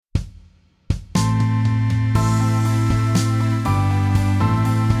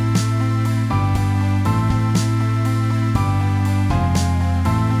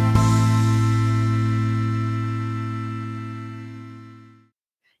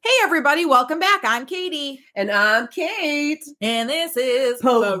everybody, welcome back. I'm Katie. And I'm Kate. And this is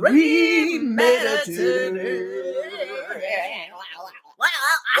Premeditated. I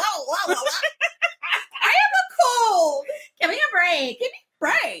have a cold. Give me a break. Give me a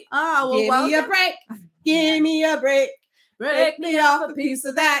break. Oh, well, Give me a break. Give me a break. Break me off a piece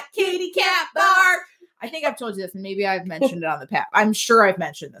of that kitty cat bar. I think I've told you this, and maybe I've mentioned it on the podcast. I'm sure I've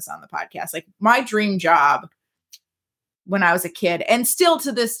mentioned this on the podcast. Like, my dream job when I was a kid, and still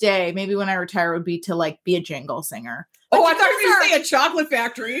to this day, maybe when I retire, would be to like be a jingle singer. Oh, I thought you were saying a chocolate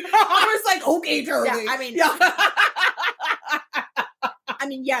factory. I was like, okay, Dirty. Yeah, I mean, I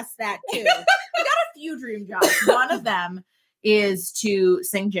mean, yes, that too. I got a few dream jobs. One of them is to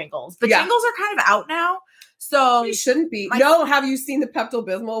sing jingles, but jingles are kind of out now, so they shouldn't be. No, have you seen the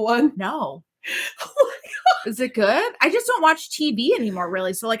Pepto-Bismol one? No. Oh my God. Is it good? I just don't watch TV anymore,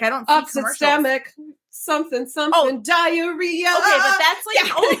 really. So like, I don't see upset stomach. Something, diarrhea. Okay, but that's like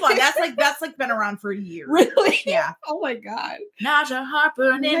an old one. That's like been around for years. Really? Yeah. Oh my God. Nausea,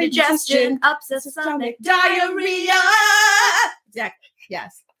 heartburn, indigestion, upset stomach, diarrhea. Exactly.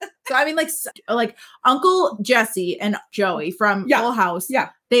 Yes. So I mean, like Uncle Jesse and Joey from Full House. Yeah.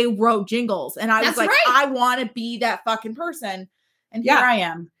 They wrote jingles, and I was like, I want to be that fucking person, and here I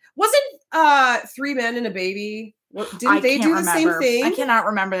am. Wasn't Three Men and a Baby? Didn't they do the same thing? I cannot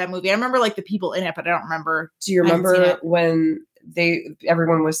remember that movie. I remember like the people in it, but I don't remember. Do you remember when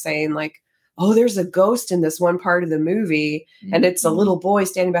everyone was saying like, oh, there's a ghost in this one part of the movie, and it's a little boy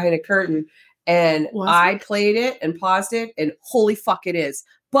standing behind a curtain, and I played it and paused it, and holy fuck, it is.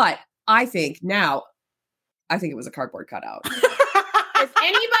 But I think it was a cardboard cutout. If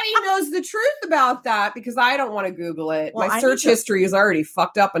anybody knows the truth about that, because I don't want to Google it. My search history is already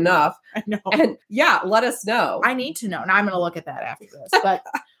fucked up enough. I know. And let us know. I need to know. And I'm going to look at that after this. But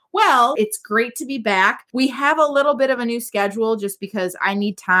well, it's great to be back. We have a little bit of a new schedule just because I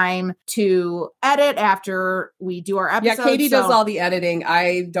need time to edit after we do our episode. Yeah, Katie does all the editing.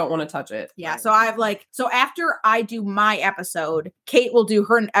 I don't want to touch it. Yeah. So so after I do my episode, Kate will do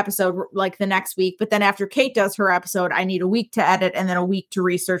her episode like the next week. But then after Kate does her episode, I need a week to edit and then a week to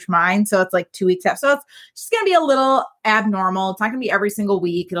research mine. So it's like 2 weeks after. So it's just going to be a little abnormal. It's not going to be every single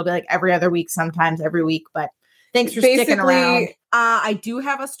week. It'll be like every other week, sometimes every week. But thanks for sticking around. I do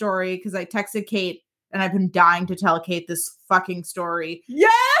have a story because I texted Kate and I've been dying to tell Kate this fucking story. Yeah.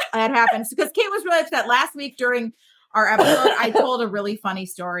 That happens because Kate was really upset last week during our episode. I told a really funny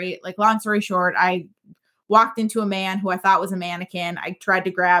story. Like, long story short, I walked into a man who I thought was a mannequin. I tried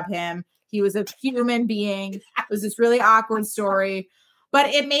to grab him. He was a human being. It was this really awkward story, but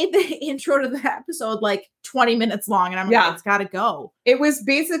it made the intro to the episode like 20 minutes long. And I'm like, it's got to go. It was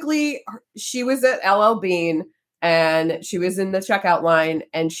basically, she was at LL Bean. And she was in the checkout line,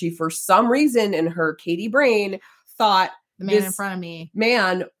 and she, for some reason in her Katie brain, thought the man in front of me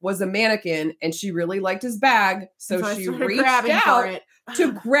was a mannequin, and she really liked his bag. So she reached out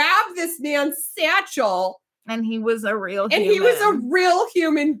to grab this man's satchel. And he was a real human. And he was a real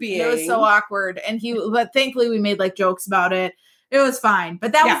human being. It was so awkward. But thankfully we made like jokes about it. It was fine.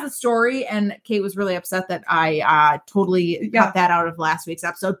 But that was the story. And Kate was really upset that I totally cut that out of last week's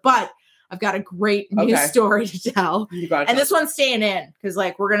episode. But I've got a great new story to tell. And this one's staying in because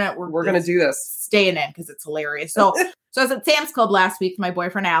like we're gonna do this. Staying in because it's hilarious. So I was at Sam's Club last week with my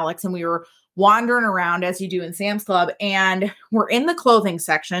boyfriend Alex, and we were wandering around as you do in Sam's Club, and we're in the clothing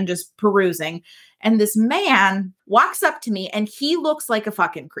section just perusing. And this man walks up to me and he looks like a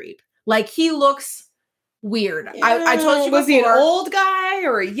fucking creep. Like, he looks weird. Yeah. I told you before. Was he an old guy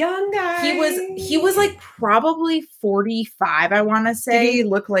or a young guy? He was like probably 45, I want to say. Did he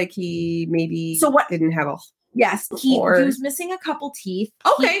look like he maybe didn't have a Yes, he was missing a couple teeth.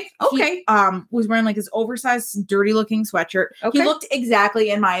 Okay. He was wearing like his oversized, dirty looking sweatshirt. Okay. He looked exactly,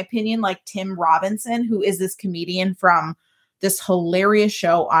 in my opinion, like Tim Robinson, who is this comedian from this hilarious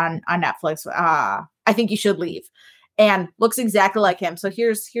show on Netflix. I Think You Should Leave, and looks exactly like him. So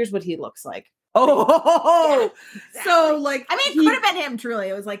here's what he looks like. Oh, exactly. So like, I mean, it could have been him. Truly,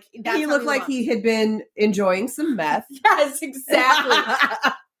 it was like he looked like he had been enjoying some meth. Yes, exactly.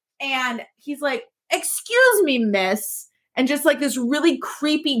 And he's like, "Excuse me, miss," and just like this really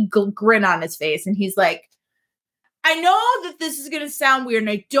creepy grin on his face. And he's like, "I know that this is going to sound weird, and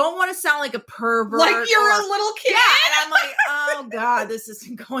I don't want to sound like a pervert, like you're a little kid." Yeah, and I'm like, "Oh God, this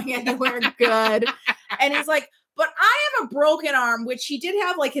isn't going anywhere good." And he's like, "But I have a broken arm," which he did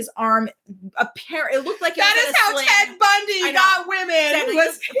have, like his arm. It looked like that is how Ted Bundy got women.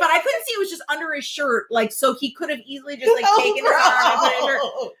 Exactly. But I couldn't see; it was just under his shirt, like so he could have easily just like taken his arm and put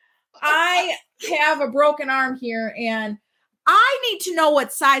it in. I have a broken arm here, and I need to know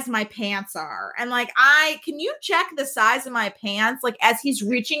what size my pants are. And like, can you check the size of my pants? Like as he's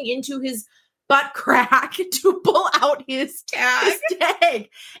reaching into his butt crack to pull out his tag.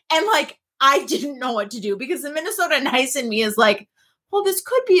 And like, I didn't know what to do because the Minnesota nice in me is like, well, this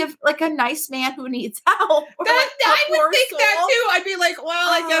could be a nice man who needs help. I would think that too. I'd be like, well,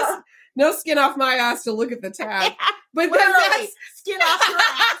 I guess no skin off my ass to look at the tag. Yeah, but then that's skin off your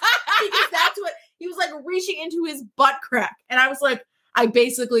ass. Because that's what he was like reaching into his butt crack. And I was like, I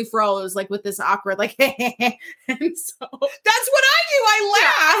basically froze like with this awkward, like, and so that's what I do. I laugh.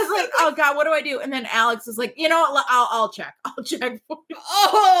 Yeah, I was like, oh God, what do I do? And then Alex is like, you know what? I'll check. I'll check for you.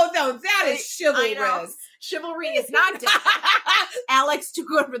 Oh no, that is chivalrous. Chivalry is not dead. Alex took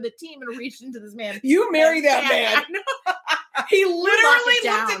over the team and reached into this man. You marry that man. He literally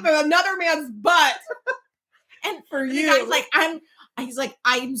looked at another man's butt. And for you, the guy's like,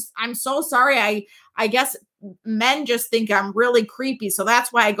 I'm so sorry. I guess men just think I'm really creepy, so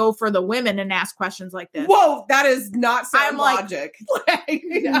that's why I go for the women and ask questions like this. Whoa, that is not sound logic.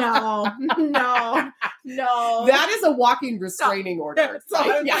 No. That is a walking restraining order. So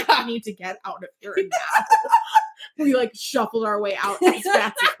I was like, I need to get out of here now. We like shuffled our way out as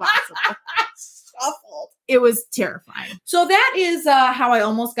fast as possible. Shuffled. It was terrifying. So that is how I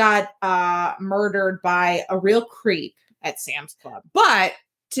almost got murdered by a real creep at Sam's Club. But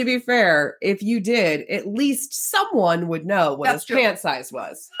to be fair, if you did, at least someone would know what his pant size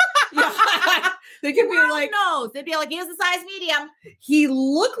was. They could be like, no, they'd be like, he was a size medium. He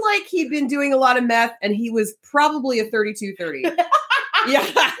looked like he'd been doing a lot of meth, and he was probably a 32-30. Yeah. No,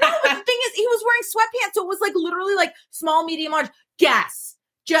 the thing is, he was wearing sweatpants, so it was like literally like small, medium, large. Guess.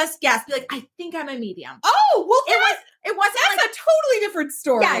 Just guess. Be like, I think I'm a medium. Oh, well, it wasn't. That's a totally different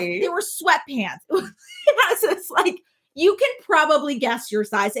story. Yeah, they were sweatpants. It's like, you can probably guess your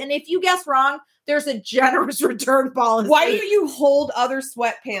size. And if you guess wrong, there's a generous return policy. Why don't you hold other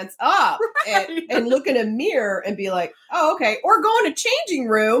sweatpants up and look in a mirror and be like, oh, okay. Or go in a changing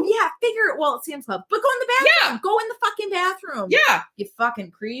room. Yeah, figure it. Well, it seems club. But go in the bathroom. Yeah. Go in the fucking bathroom. Yeah. You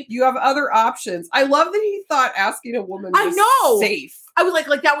fucking creep. You have other options. I love that he thought asking a woman was safe. I was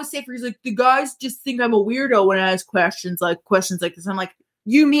like that was safer. He's like, the guys just think I'm a weirdo when I ask questions like this. I'm like,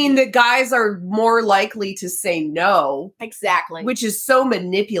 you mean that guys are more likely to say no? Exactly. Which is so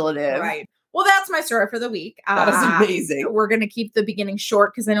manipulative. Right. Well, that's my story for the week. That is amazing. We're going to keep the beginning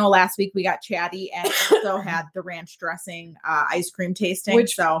short because I know last week we got chatty and also had the ranch dressing ice cream tasting.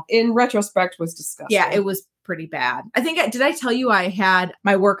 Which, in retrospect, was disgusting. Yeah, it was pretty bad. I think, did I tell you I had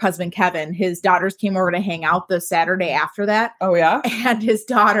my work husband, Kevin, his daughters came over to hang out the Saturday after that. Oh, yeah? And his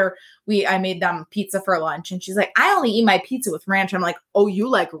daughter, I made them pizza for lunch. And she's like, I only eat my pizza with ranch. I'm like, oh, you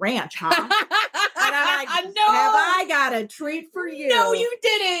like ranch, huh? And I'm like, no. Have I got a treat for you? No, you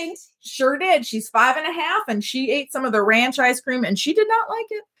didn't. Sure did. She's 5.5 and she ate some of the ranch ice cream and she did not like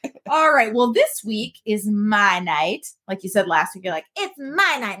it. All right. Well, this week is my night. Like you said last week, you're like, it's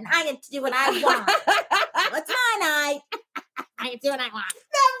my night and I get to do what I want. It's my night. I get to do what I want.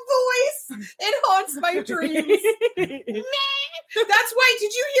 That voice, it haunts my dreams. That's why,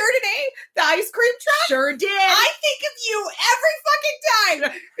 did you hear today? The ice cream truck? Sure did. I think of you every fucking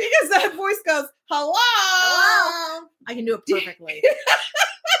time because that voice goes, hello. I can do it perfectly.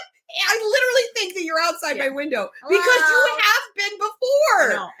 I literally think that you're outside my window because you have been before.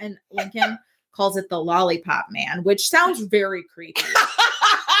 No, and Lincoln calls it the lollipop man, which sounds very creepy.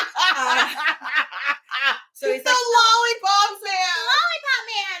 So he's the lollipop man. Lollipop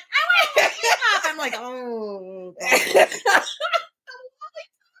man. I want a lollipop. I'm like, oh.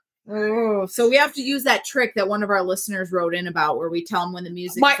 Oh, so we have to use that trick that one of our listeners wrote in about where we tell them when the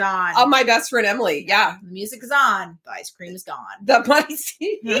music is on. My best friend Emily, yeah. The music is on. The ice cream is gone. The ice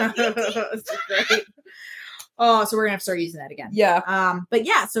It's great. Oh, so we're gonna have to start using that again. Yeah. But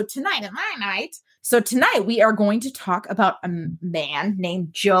yeah, so tonight at my night. So tonight we are going to talk about a man named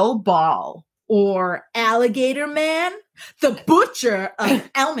Joe Ball, or Alligator Man, the Butcher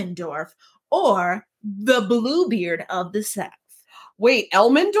of Elmendorf, or the Bluebeard of the South. Wait,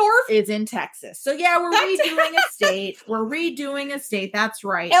 Elmendorf? It's in Texas. So yeah, we're redoing a state. We're redoing a state. That's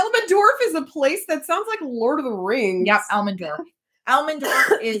right. Elmendorf is a place that sounds like Lord of the Rings. Yep, Elmendorf.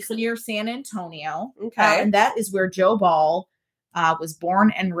 Elmendorf is near San Antonio. Okay. And that is where Joe Ball was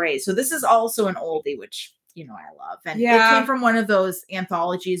born and raised. So this is also an oldie, which, you know, I love. And it came from one of those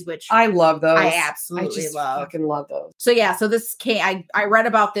anthologies, which I love those. I absolutely love. Fucking love those. So yeah, so this came, I read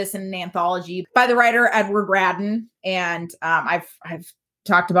about this in an anthology by the writer Edward Radden. And I've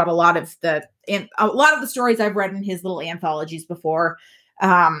talked about a lot of the stories I've read in his little anthologies before.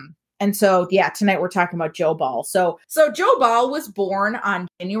 And And so, tonight we're talking about Joe Ball. So Joe Ball was born on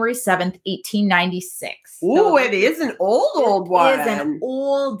January 7th, 1896. Ooh, so it is an old one. It is an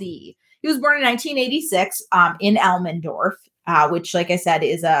oldie. He was born in 1986 in Elmendorf, which, like I said,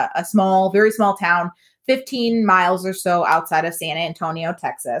 is a very small town, 15 miles or so outside of San Antonio,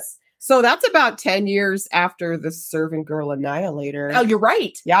 Texas. So that's about 10 years after the Servant Girl Annihilator. Oh, you're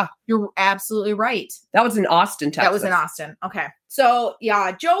right. Yeah. You're absolutely right. That was in Austin, Texas. That was in Austin. Okay. So,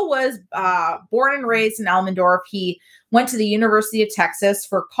 Joe was born and raised in Elmendorf. He went to the University of Texas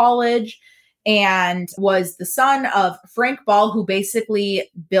for college and was the son of Frank Ball, who basically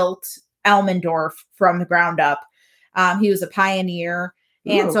built Elmendorf from the ground up. He was a pioneer.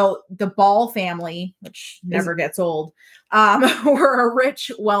 And so the Ball family, which never gets old, were a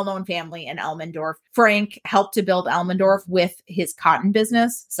rich, well-known family in Elmendorf. Frank helped to build Elmendorf with his cotton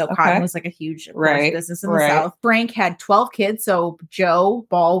business. So cotton was like a huge business in the South. Frank had 12 kids. So Joe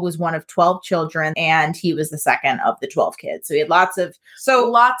Ball was one of 12 children, and he was the second of the 12 kids. So he had lots of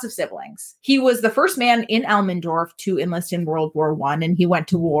siblings. He was the first man in Elmendorf to enlist in World War I, and he went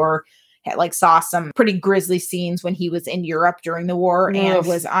to war. Saw some pretty grisly scenes when he was in Europe during the war and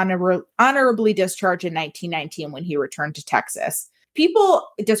was honorably discharged in 1919 when he returned to Texas. People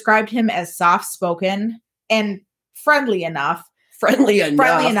described him as soft-spoken and friendly enough.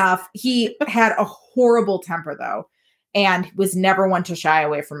 He had a horrible temper, though, and was never one to shy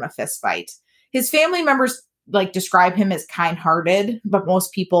away from a fist fight. His family members describe him as kind-hearted, but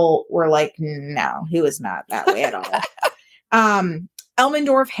most people were like, no, he was not that way at all.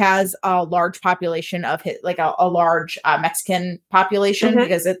 Elmendorf has a large population of a large Mexican population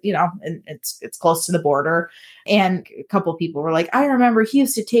because it's close to the border. And a couple of people were like, I remember he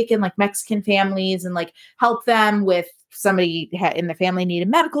used to take in Mexican families and help them with somebody in the family needed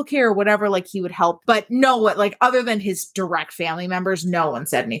medical care or whatever. He would help, but other than his direct family members, no one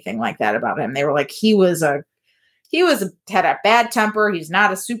said anything like that about him. They were like, he had a bad temper. He's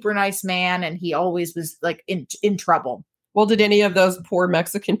not a super nice man. And he always was in trouble. Well, did any of those poor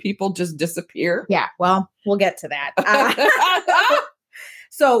Mexican people just disappear? Yeah, well, we'll get to that.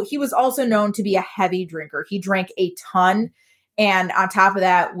 So he was also known to be a heavy drinker. He drank a ton. And on top of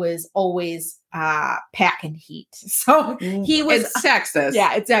that was always packing heat. So he was... It's Texas.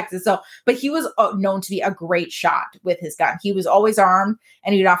 Yeah, it's Texas. So, but he was known to be a great shot with his gun. He was always armed,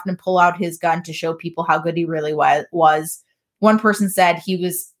 and he would often pull out his gun to show people how good he really was. One person said he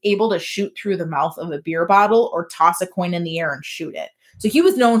was able to shoot through the mouth of a beer bottle or toss a coin in the air and shoot it. So he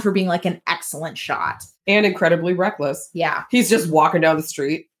was known for being an excellent shot. And incredibly reckless. Yeah. He's just walking down the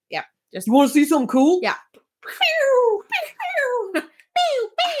street. Yeah. You want to see something cool? Yeah.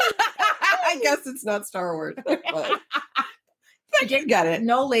 I guess it's not Star Wars. But you got it.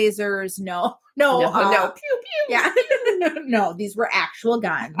 No lasers. No. Pew, pew. Yeah. No, these were actual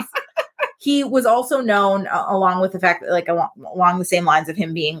guns. He was also known, along with the fact that, along the same lines of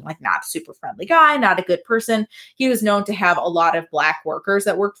him being, not a super friendly guy, not a good person, he was known to have a lot of black workers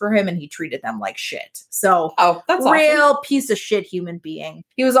that worked for him, and he treated them like shit. So, that's real awesome. Piece of shit human being.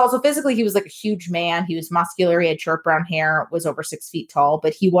 He was also physically, he was a huge man. He was muscular. He had short brown hair, was over 6 feet tall,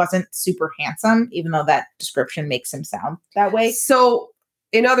 but he wasn't super handsome, even though that description makes him sound that way. So,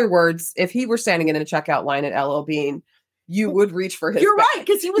 in other words, if he were standing in a checkout line at LL Bean, you would reach for his You're bag. right,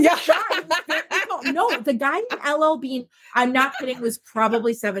 because he was a guy. No, the guy in LL Bean, I'm not kidding, was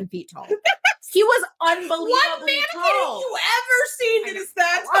probably 7 feet tall. He was unbelievably What mannequin tall. have you ever seen that is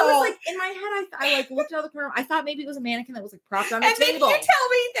that I tall? was in my head, I looked out of the corner. I thought maybe it was a mannequin that was propped on the and table. then you tell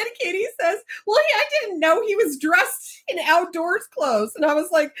me that Katie says, well, I didn't know he was dressed in outdoors clothes. And I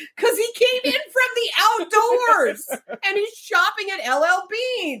was like, because he came in from the outdoors and he's shopping at LL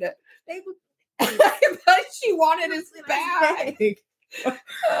Bean. But she wanted his bag.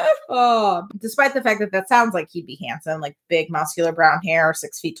 Despite the fact that sounds like he'd be handsome, big muscular brown hair,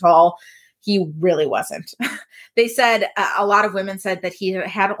 6 feet tall, he really wasn't. They said a lot of women said that he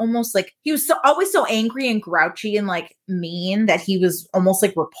had almost he was always so angry and grouchy and mean that he was almost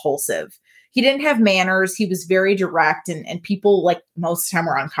repulsive. He didn't have manners. He was very direct, and people most of the time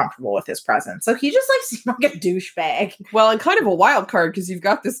were uncomfortable with his presence. So he just seemed like a douchebag. Well, and kind of a wild card because you've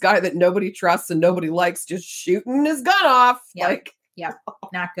got this guy that nobody trusts and nobody likes just shooting his gun off. Yeah,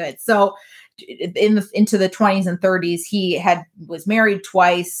 not good. So into the 20s and 30s, he was married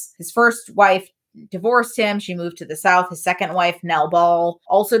twice. His first wife divorced him. She moved to the South. His second wife, Nell Ball,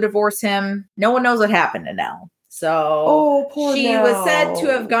 also divorced him. No one knows what happened to Nell. So she was said to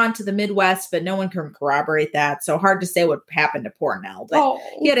have gone to the Midwest, but no one can corroborate that. So hard to say what happened to poor Nell. But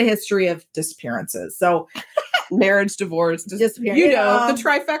he had a history of disappearances. So marriage, divorce, disappearance. The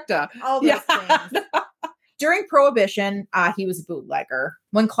trifecta. All those things. During Prohibition, he was a bootlegger.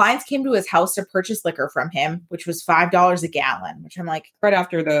 When clients came to his house to purchase liquor from him, which was $5 a gallon, which I'm like, right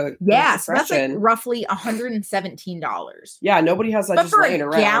after the so that's like roughly $117. Yeah, nobody has that just laying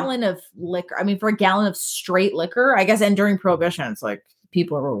around. For a gallon of liquor, for a gallon of straight liquor, I guess, and during Prohibition, it's like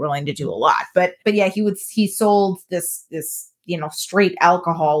people were willing to do a lot. But yeah, he sold this straight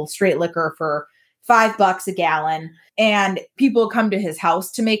alcohol, straight liquor for $5 a gallon, and people come to his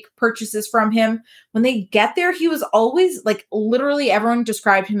house to make purchases from him. When they get there, he was always like, literally everyone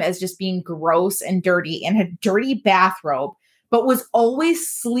described him as just being gross and dirty and had dirty bathrobe, but was always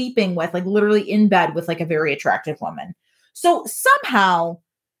sleeping with, like, literally in bed with, like, a very attractive woman. So somehow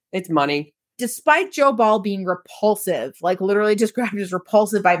it's money. Despite Joe Ball being repulsive, like literally described as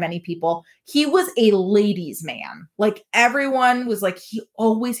repulsive by many people, he was a ladies' man. Like, everyone was like, he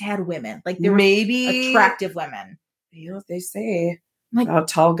always had women. Like, there were attractive women. You know what they say about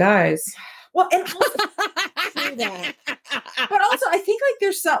tall guys. Well, and also, that. But also, I think like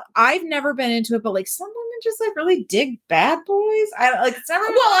there's some, I've never been into it, but like some women just like really dig bad boys. I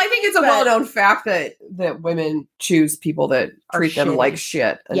think it's a well-known fact that women choose people that treat them like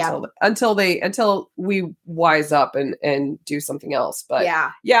shit until we wise up and do something else. But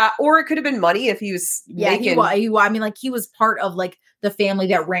yeah, or it could have been money if he was making. He was part of like the family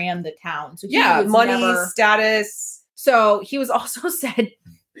that ran the town. So money, status. So he was also said.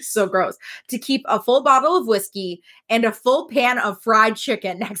 So gross, to keep a full bottle of whiskey and a full pan of fried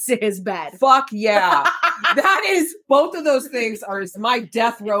chicken next to his bed. Fuck yeah. That is, both of those things are my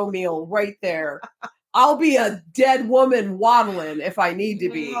death row meal right there. I'll be a dead woman waddling if I need to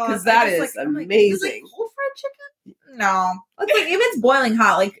be, because that is amazing. Whole fried chicken? No. It's like, if it's boiling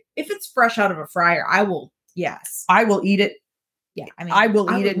hot, like if it's fresh out of a fryer, I will eat it. Yeah. I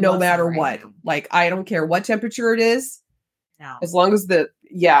will eat it no matter what. Like, I don't care what temperature it is. No. As long as like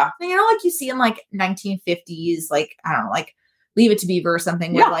you see in like 1950s, like, I don't know, like Leave It to Beaver or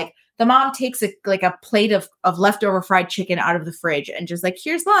something where like the mom takes a plate of leftover fried chicken out of the fridge and just like,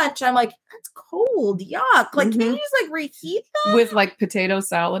 here's lunch. I'm like, that's cold. Yuck. Like, can you just like reheat that? With like potato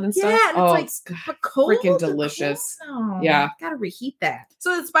salad and stuff? Yeah. And it's cold. Freaking delicious. Yeah. Gotta reheat that.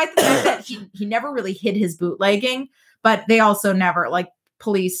 So despite the fact that he never really hid his bootlegging, but they also never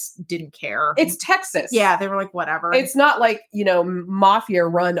police didn't care. It's Texas. Yeah, they were like, whatever. It's not like, mafia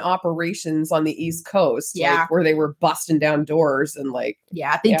run operations on the East Coast. Yeah. Where they were busting down doors and like.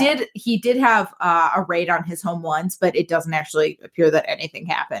 Yeah, he did have a raid on his home once, but it doesn't actually appear that anything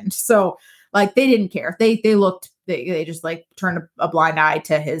happened. So like, they didn't care. They just like turned a blind eye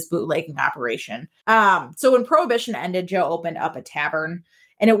to his bootlegging operation. So when Prohibition ended, Joe opened up a tavern,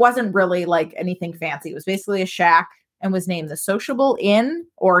 and it wasn't really like anything fancy. It was basically a shack, and was named the Sociable Inn,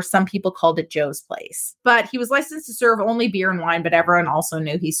 or some people called it Joe's Place. But he was licensed to serve only beer and wine, but everyone also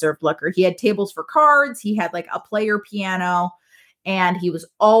knew he served liquor. He had tables for cards, he had like a player piano, and he was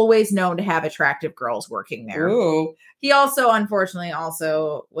always known to have attractive girls working there. Ooh. He also, unfortunately,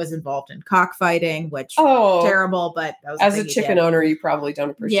 was involved in cockfighting, which terrible, but that was as a chicken owner, you probably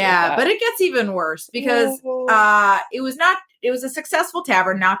don't appreciate that. Yeah, but it gets even worse because it was a successful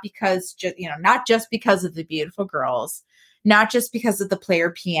tavern, not just because of the beautiful girls, not just because of the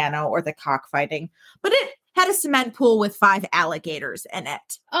player piano or the cockfighting, but it had a cement pool with 5 alligators in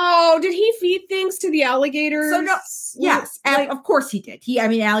it. Oh, did he feed things to the alligators? Yes, of course he did.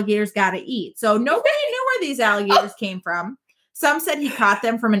 Alligators got to eat. So nobody knew where these alligators came from. Some said he caught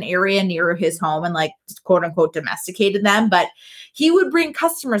them from an area near his home and like quote unquote domesticated them, but he would bring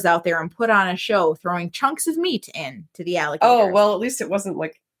customers out there and put on a show, throwing chunks of meat in to the alligators. Oh, well, at least it wasn't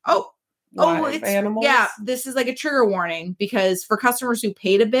like live animals. Yeah, this is like a trigger warning because for customers who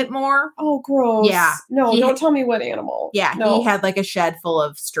paid a bit more. Oh, gross. Yeah. No, don't tell me what animal. Yeah, no. He had like a shed full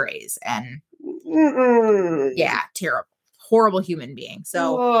of strays and yeah, terrible. Horrible human being.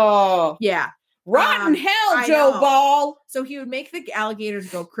 So yeah. Rotten hell, Joe Ball. So he would make the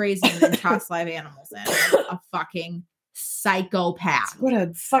alligators go crazy and then toss live animals in. A fucking psychopath. What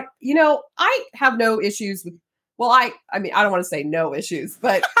a fuck. I have no issues with, I don't want to say no issues,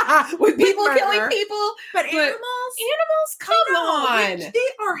 but with people killing people. But animals, come on. They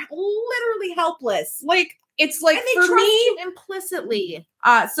are literally helpless. Like, it's like, and they trust you implicitly.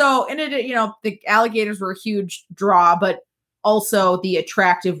 So, and the alligators were a huge draw, but also the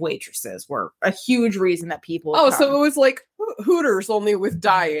attractive waitresses were a huge reason that people would come. So it was like Hooters only with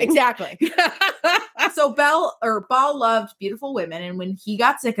dying. Exactly. So Ball loved beautiful women, and when he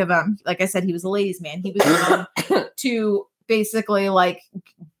got sick of them, like I said, he was a ladies' man. He was known to basically like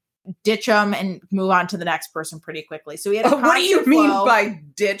ditch them and move on to the next person pretty quickly. So he had a what do you mean by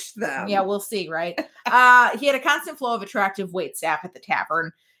ditch them? Yeah, we'll see, right? He had a constant flow of attractive wait staff at the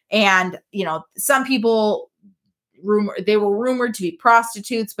tavern. And, some people they were rumored to be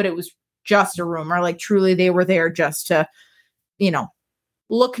prostitutes, but it was just a rumor. Like truly they were there just to,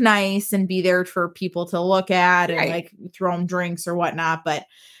 look nice and be there for people to look at and like throw them drinks or whatnot. But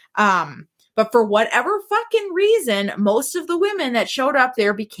for whatever fucking reason, most of the women that showed up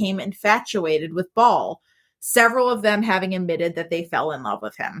there became infatuated with Ball, several of them having admitted that they fell in love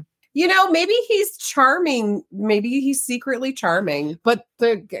with him. Maybe he's charming. Maybe he's secretly charming. But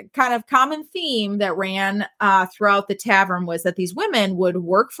the kind of common theme that ran throughout the tavern was that these women would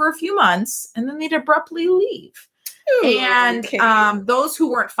work for a few months and then they'd abruptly leave. And those who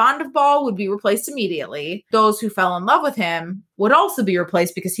weren't fond of Ball would be replaced immediately. Those who fell in love with him would also be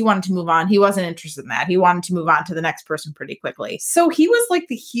replaced because he wanted to move on. He wasn't interested in that. He wanted to move on to the next person pretty quickly. So he was like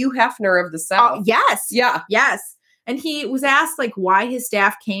the Hugh Hefner of the South. Yes. Yeah. Yes. And he was asked like why his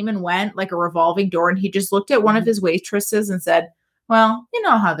staff came and went like a revolving door. And he just looked at one of his waitresses and said, well, you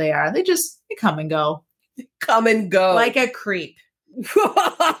know how they are. They come and go. Come and go. Like a creep. Yeah,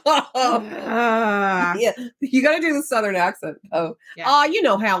 you got to do the Southern accent. Oh, you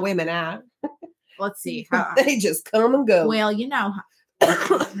know how women are. Let's see. They just come and go. Well, you know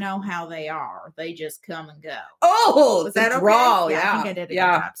how they are. They just come and go. Oh, was that draw? Okay? Yeah, I think I did a good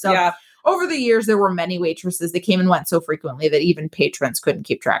job. So over the years, there were many waitresses that came and went so frequently that even patrons couldn't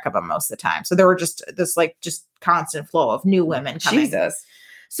keep track of them most of the time. So there were just constant flow of new women coming. Jesus.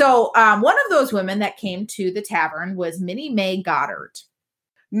 So one of those women that came to the tavern was Minnie Mae Goddard.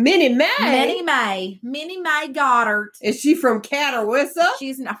 Minnie Mae Goddard. Is she from Catawissa?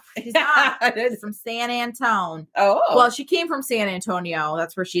 She's not. She's from San Antonio. Oh. Well, she came from San Antonio.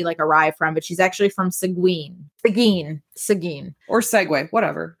 That's where she arrived from, but she's actually from Seguin. Or Segway,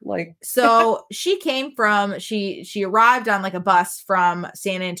 whatever. So she came from, she arrived on a bus from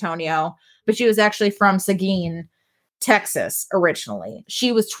San Antonio, but she was actually from Seguin, Texas originally.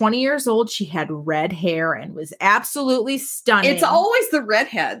 She was 20 years old. She had red hair and was absolutely stunning. It's always the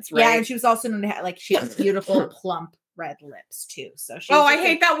redheads, right? Yeah, and she was also known to have she had beautiful plump red lips too. So she I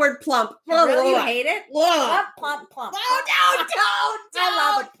hate that word plump. Really, you hate it? Plump. Oh, don't. I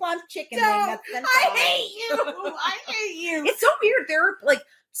love a plump chicken wing. I hate you. It's so weird. There are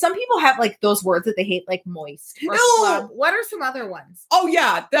some people have those words that they hate, like moist. Or plump. What are some other ones? Oh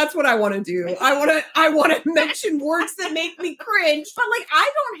yeah, that's what I want to do. I want to mention words that make me cringe. But I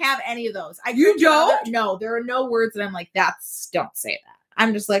don't have any of those. You don't? No, there are no words that I'm like, don't say that.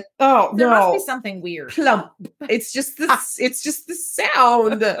 I'm just like, oh, there must be something weird. Plump. It's just the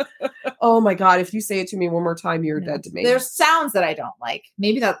sound. Oh my God. If you say it to me one more time, you're dead to me. There's sounds that I don't like.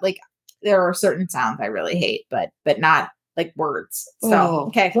 Maybe that there are certain sounds I really hate, but not words. So,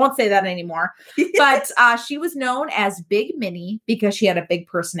 okay, won't say that anymore. But she was known as Big Minnie because she had a big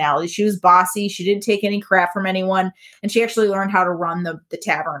personality. She was bossy. She didn't take any crap from anyone. And she actually learned how to run the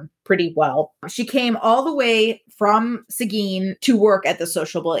tavern pretty well. She came all the way from Seguin to work at the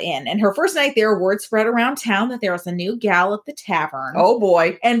Sociable Inn. And her first night there, word spread around town that there was a new gal at the tavern. Oh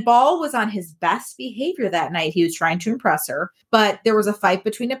boy. And Ball was on his best behavior that night. He was trying to impress her. But there was a fight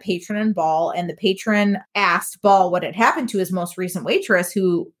between a patron and Ball. And the patron asked Ball what had happened to his most recent waitress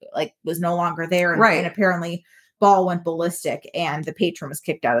who was no longer there. And apparently Ball went ballistic and the patron was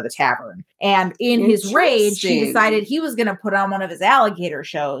kicked out of the tavern. And in his rage, he decided he was going to put on one of his alligator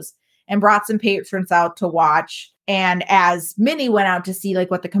shows and brought some patrons out to watch. And as Minnie went out to see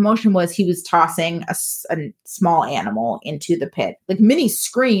what the commotion was, he was tossing a small animal into the pit. Minnie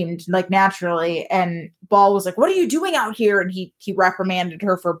screamed naturally, and Ball was like, "What are you doing out here?" And he reprimanded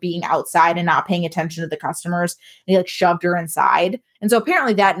her for being outside and not paying attention to the customers. And he shoved her inside. And so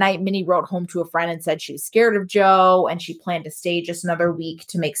apparently that night, Minnie wrote home to a friend and said she was scared of Joe, and she planned to stay just another week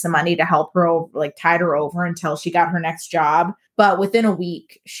to make some money to help her tide her over until she got her next job. But within a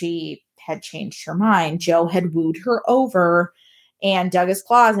week, she had changed her mind. Joe had wooed her over and dug his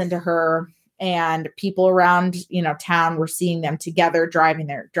claws into her, and people around, town were seeing them together,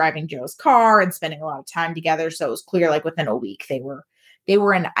 driving Joe's car and spending a lot of time together. So it was clear, within a week, they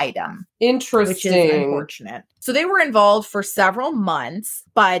were an item. Interesting. Which is unfortunate. So they were involved for several months,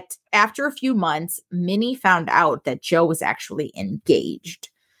 but after a few months, Minnie found out that Joe was actually engaged.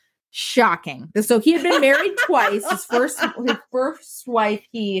 Shocking. So he had been married twice. His first wife,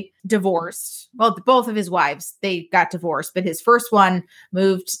 he divorced. Well, both of his wives, they got divorced, but his first one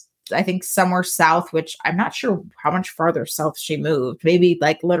moved, I think, somewhere south, which I'm not sure how much farther south she moved. Maybe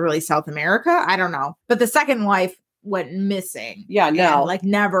literally South America. I don't know. But the second wife went missing. Yeah, no. And,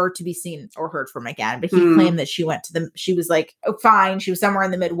 never to be seen or heard from again. But he claimed that she was fine. She was somewhere in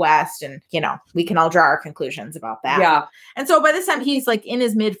the Midwest, and, we can all draw our conclusions about that. Yeah. And so by this time he's in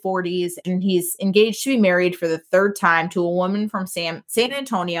his mid 40s, and he's engaged to be married for the third time to a woman from San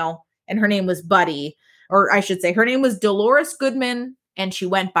Antonio, and her name was Buddy, or I should say her name was Dolores Goodman, and she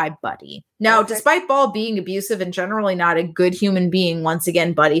went by Buddy. Now, despite Ball being abusive and generally not a good human being, once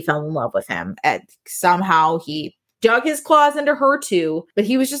again, Buddy fell in love with him. And somehow he dug his claws into her too, but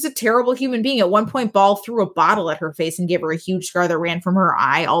he was just a terrible human being. At one point, Ball threw a bottle at her face and gave her a huge scar that ran from her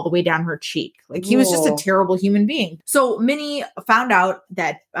eye all the way down her cheek. Like, he was just a terrible human being. So Minnie found out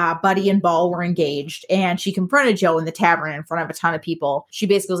that Buddy and Ball were engaged, and she confronted Joe in the tavern in front of a ton of people. She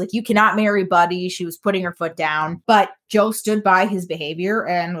basically was like, you cannot marry Buddy. She was putting her foot down, but Joe stood by his behavior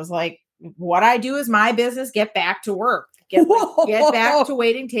and was like, what I do is my business. Get back to work. Get back to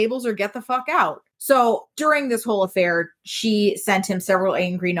waiting tables or get the fuck out. So during this whole affair, she sent him several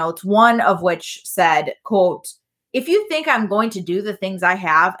angry notes, one of which said, quote, if you think I'm going to do the things I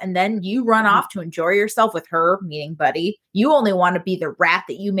have and then you run off to enjoy yourself with her, meaning Buddy, you only want to be the rat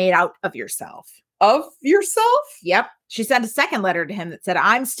that you made out of yourself. Of yourself? Yep. She sent a second letter to him that said,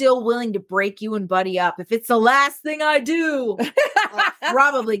 I'm still willing to break you and Buddy up. If it's the last thing I do, I'll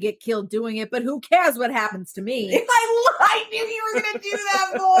probably get killed doing it, but who cares what happens to me? I knew you were going to do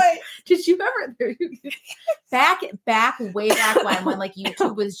that, boy. Did you ever, way back when like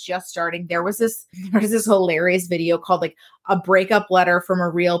YouTube was just starting, there was this hilarious video called like a breakup letter from a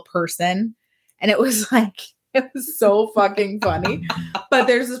real person. And it was like, it was so fucking funny. But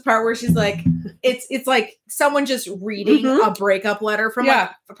there's this part where she's like, it's like someone just reading a breakup letter from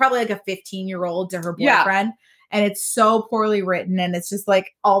like, probably like a 15-year-old to her boyfriend. Yeah. And it's so poorly written. And it's just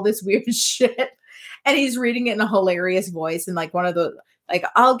like all this weird shit. And he's reading it in a hilarious voice. And like one of the, like,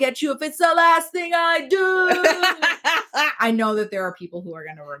 I'll get you if it's the last thing I do. I know that there are people who are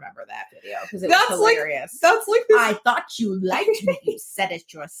going to remember that video because it was hilarious. That's like this. I thought you liked me. You said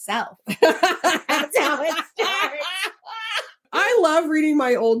it yourself. That's how it starts. I love reading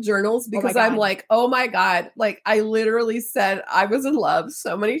my old journals because I'm like, oh my God. Like, I literally said I was in love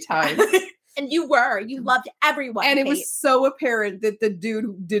so many times. And you loved everyone. And it was so apparent that the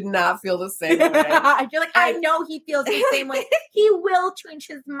dude did not feel the same way. I feel like, I know he feels the same way. He will change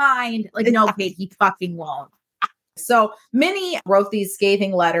his mind. Like, no, Kate, he fucking won't. So Minnie wrote these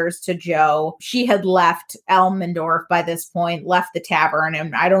scathing letters to Joe. She had left Elmendorf by this point, left the tavern,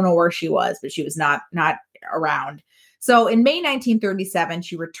 and I don't know where she was, but she was not around. So in May 1937,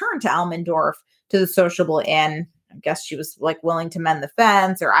 she returned to Elmendorf to the sociable inn. I guess she was like willing to mend the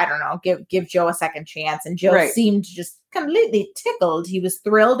fence, or I don't know, give Joe a second chance. And Joe seemed just completely tickled. He was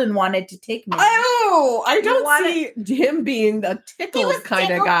thrilled and wanted to take me. Oh, I don't see him being the tickled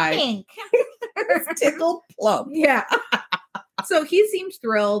kind of guy. Pink. Tickled plump. Yeah. So he seemed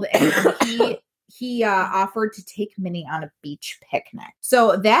thrilled, and he offered to take Minnie on a beach picnic.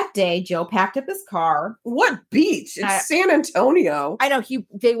 So that day, Joe packed up his car. What beach? It's San Antonio. I know.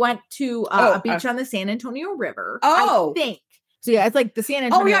 They went to a beach on the San Antonio River. Oh. I think. So yeah, it's like the San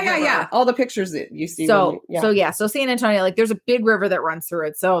Antonio River. Yeah. All the pictures that you see. So San Antonio, like there's a big river that runs through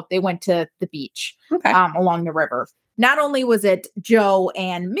it. So they went to the beach along the river. Not only was it Joe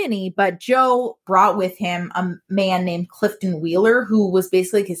and Minnie, but Joe brought with him a man named Clifton Wheeler, who was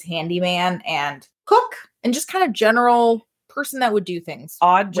basically his handyman and cook and just kind of general person that would do things.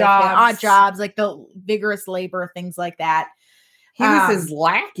 Odd jobs, like the vigorous labor, things like that. He was his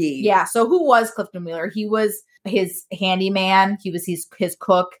lackey. Yeah. So who was Clifton Wheeler? He was his handyman. He was his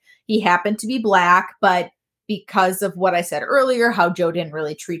cook. He happened to be black, but because of what I said earlier, how Joe didn't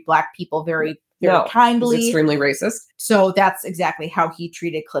really treat black people very kindly. He's extremely racist. So that's exactly how he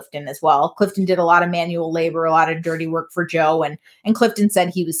treated Clifton as well. Clifton did a lot of manual labor, a lot of dirty work for Joe. And Clifton said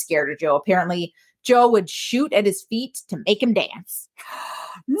he was scared of Joe. Apparently, Joe would shoot at his feet to make him dance.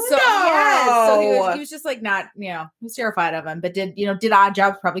 So, so he was just like not, he was terrified of him, but did odd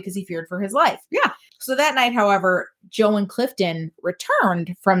jobs probably because he feared for his life. Yeah. So that night, however, Joe and Clifton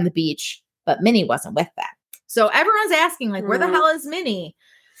returned from the beach, but Minnie wasn't with them. So everyone's asking, like, where the hell is Minnie?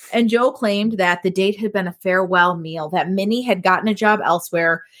 And Joe claimed that the date had been a farewell meal, that Minnie had gotten a job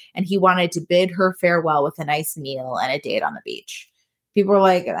elsewhere, and he wanted to bid her farewell with a nice meal and a date on the beach. People were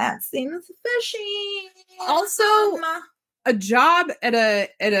like, that seems fishy. Also, a job at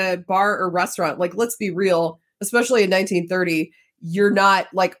a bar or restaurant, like, let's be real, especially in 1930, you're not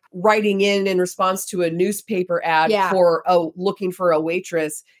like writing in response to a newspaper ad for looking for a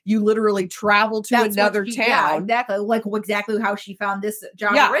waitress. You literally travel to another town. Yeah, exactly. Like exactly how she found this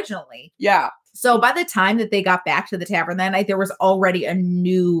job originally. Yeah. So by the time that they got back to the tavern that night, there was already a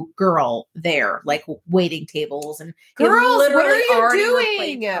new girl there, like waiting tables. And girls, what are you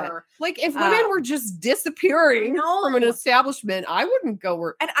doing? Like if women were just disappearing from an establishment, I wouldn't go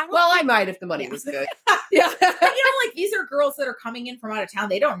work. I might if the money was good. Yeah. Like these are girls that are coming in from out of town.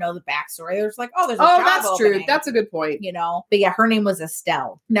 They don't know the backstory. They're just like, there's a job that's opening. True. That's a good point. But yeah, her name was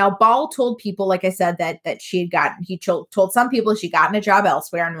Estelle. Now, Ball told people, like I said, that he told some people she'd gotten a job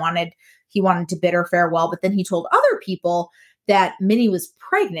elsewhere and he wanted to bid her farewell. But then he told other people that Minnie was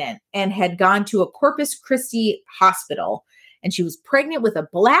pregnant and had gone to a Corpus Christi hospital, and she was pregnant with a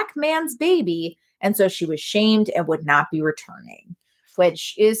black man's baby. And so she was shamed and would not be returning,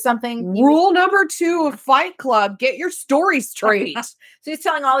 which is something. Rule number 2 of Fight Club, get your story straight. So he's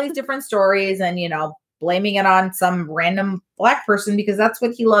telling all these different stories and, blaming it on some random black person because that's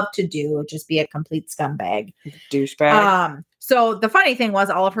what he loved to do, just be a complete scumbag. Douchebag. So the funny thing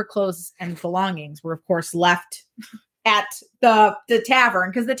was all of her clothes and belongings were, of course, left at the tavern,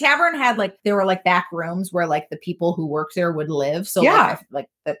 because the tavern had there were back rooms where the people who worked there would live. So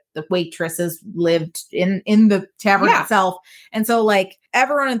the waitresses lived in the tavern itself. And so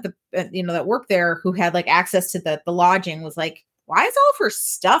everyone at the that worked there who had access to the lodging was like, why is all of her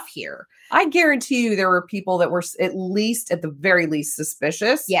stuff here? I guarantee you there were people that were at the very least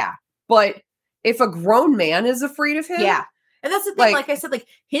suspicious. Yeah. But if a grown man is afraid of him. Yeah. And that's the thing. Like I said,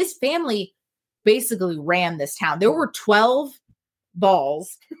 his family basically ran this town. There were 12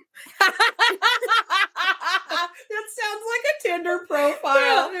 balls. That sounds like a Tinder profile.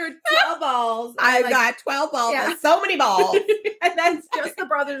 Yeah, there were 12 balls. I've got 12 balls. Yeah. So many balls. And that's just the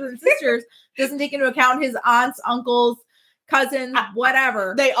brothers and sisters. Doesn't take into account his aunts, uncles, cousins,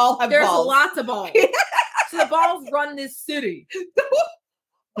 whatever. They all have There's balls. Lots of balls. So the balls run this city.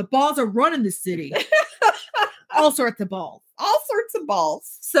 The balls are running the city. All sorts of balls. All sorts of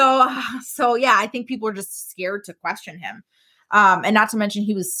balls. So yeah, I think people are just scared to question him. And not to mention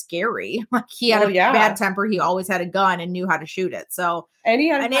he was scary. He had a bad temper. He always had a gun and knew how to shoot it. So and he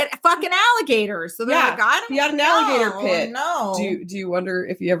had fucking alligators. So he had an alligator pit. No. Do you wonder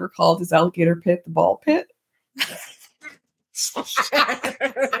if he ever called his alligator pit the ball pit? God.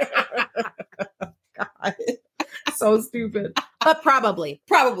 So stupid. But probably.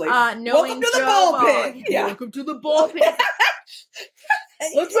 Welcome to the ball pit. Yeah. Welcome to the ball pit.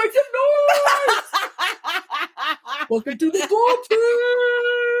 Let's make some noise. Welcome to the ball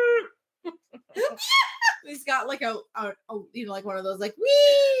pit. He's got like a like one of those like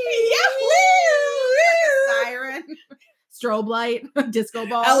wee, siren, strobe light, disco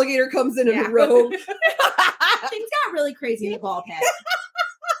ball. Alligator comes in a robe. Things got really crazy in the ball pit.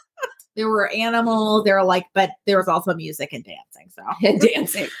 There were animals. But there was also music and dancing.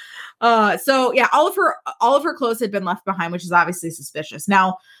 So yeah, all of her clothes had been left behind, which is obviously suspicious.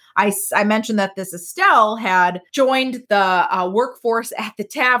 Now, I mentioned that this Estelle had joined the workforce at the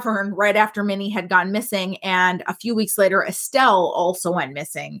tavern right after Minnie had gone missing, and a few weeks later, Estelle also went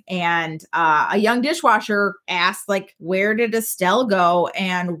missing. And a young dishwasher asked, where did Estelle go,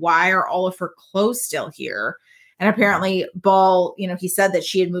 and why are all of her clothes still here? And apparently Ball, he said that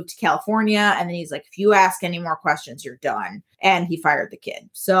she had moved to California, and then he's like, if you ask any more questions, you're done. And he fired the kid.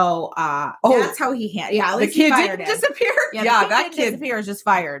 So that's how he at least the kid didn't disappear. Yeah, that kid disappears, just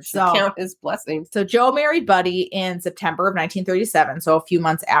fired. So count his blessings. So Joe married Buddy in September of 1937. So a few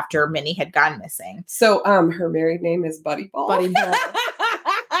months after Minnie had gone missing. So her married name is Buddy Ball. Buddy Ball.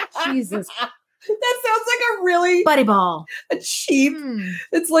 Jesus. That sounds like a really Buddy Ball. A cheap.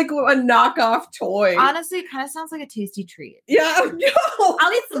 It's like a knockoff toy. Honestly, it kind of sounds like a tasty treat. Yeah. No.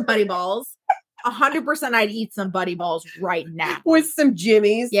 I'll eat some Buddy Balls. 100% I'd eat some Buddy Balls right now. With some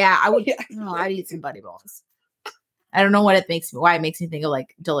Jimmies. Yeah, I would. I'd eat some Buddy Balls. I don't know why it makes me think of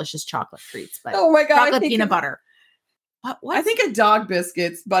delicious chocolate treats, but oh my God, chocolate peanut butter. What? I think of dog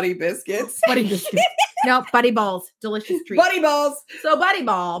biscuits, Buddy biscuits. Buddy biscuits. No, Buddy Balls. Delicious treats. Buddy Balls. So Buddy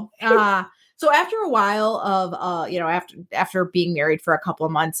Ball. So after a while of, after being married for a couple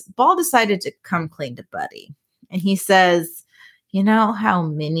of months, Ball decided to come clean to Buddy. And he says, you know how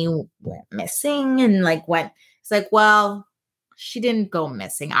Minnie went missing and it's like, well, she didn't go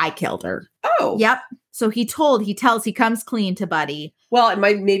missing. I killed her. Oh. Yep. So he comes clean to Buddy. Well,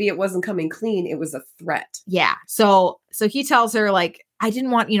 maybe it wasn't coming clean. It was a threat. Yeah. So he tells her I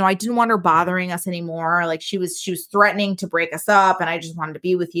didn't want her bothering us anymore. She was threatening to break us up, and I just wanted to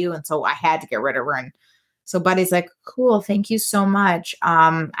be with you. And so I had to get rid of her. And so Buddy's like, cool. Thank you so much.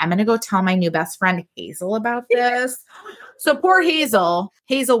 I'm going to go tell my new best friend Hazel about this. So poor Hazel.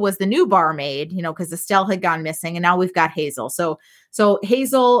 Hazel was the new barmaid, because Estelle had gone missing, and now we've got Hazel. So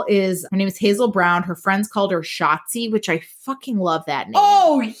Hazel her name is Hazel Brown. Her friends called her Schatzi, which I fucking love that name.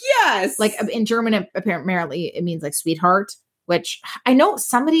 Oh, yes. Like in German, apparently it means like sweetheart, which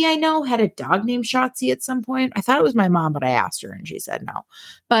somebody I know had a dog named Schatzi at some point. I thought it was my mom, but I asked her and she said no.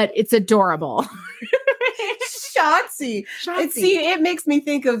 But it's adorable. Schatzi. See, it makes me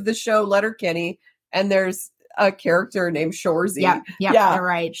think of the show Letterkenny, and there's a character named Shorzy. Yep, yeah, you're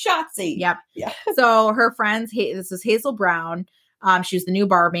right. Schatzi. Yep. Yeah. So her friends, this is Hazel Brown. She was the new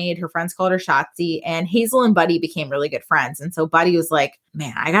barmaid. Her friends called her Schatzi, and Hazel and Buddy became really good friends. And so Buddy was like,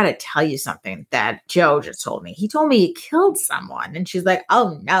 man, I got to tell you something that Joe just told me. He told me he killed someone. And she's like,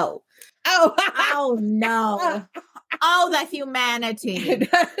 oh no. Oh no. Oh, the humanity.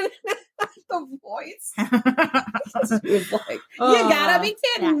 The voice. It's like, you gotta be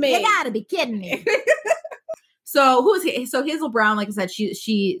kidding me. You gotta be kidding me. So Hazel Brown, like I said,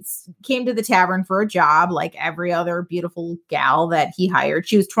 she came to the tavern for a job like every other beautiful gal that he hired.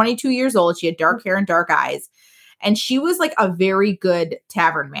 She was 22 years old. She had dark hair and dark eyes. And she was like a very good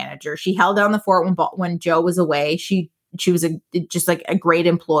tavern manager. She held down the fort when Joe was away. She was just like a great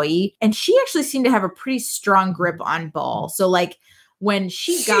employee. And she actually seemed to have a pretty strong grip on Ball. So like when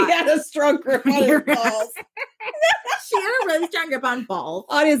she had a strong grip on his balls. She had a really strong grip on Balls.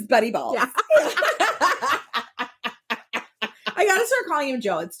 On his buddy balls. Yeah. I gotta start calling him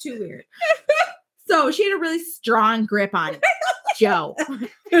Joe. It's too weird. So she had a really strong grip on Joe.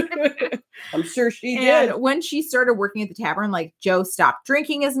 I'm sure she did. And when she started working at the tavern, like Joe stopped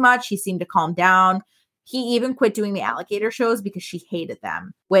drinking as much. He seemed to calm down. He even quit doing the alligator shows because she hated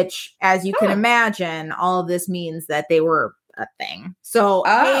them, which, as you can imagine, all of this means that they were a thing. So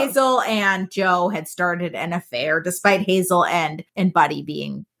Hazel and Joe had started an affair, despite Hazel and Buddy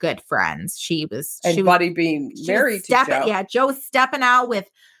being good friends. Buddy being married to Joe. Yeah, Joe was stepping out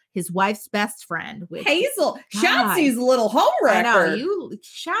with his wife's best friend. Hazel. Schatzi's a little homewrecker. I know, you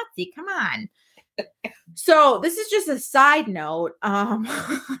Schatzi, come on. So this is just a side note.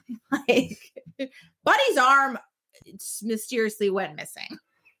 Like Buddy's arm mysteriously went missing.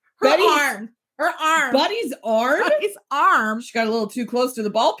 Her arm. Buddy's arm? Buddy's arm. She got a little too close to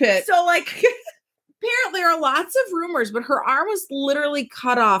the ball pit. So like apparently there are lots of rumors, but her arm was literally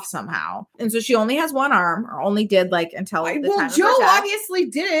cut off somehow. And so she only has one arm, or only did like until the time of Joe her death. obviously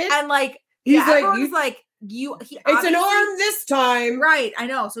did. And like he's it's an arm this time. Right. I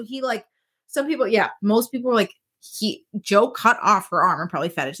know. So he like some people, most people were like, Joe cut off her arm and probably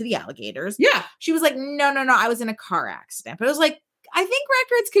fed it to the alligators. Yeah. She was like, no, I was in a car accident. But it was like, I think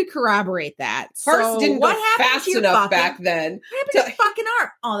records could corroborate that. Parts didn't go fast enough back then. What happened to your fucking arm?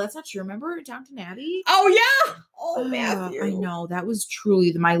 Oh, that's not true. Remember Downton Abbey? Oh, yeah. Oh, Matthew. I know. That was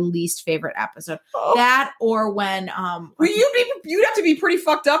truly my least favorite episode. Oh. That or when... you'd have to be pretty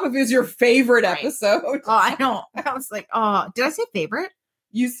fucked up if it was your favorite episode. Oh, I know. I was like, did I say favorite?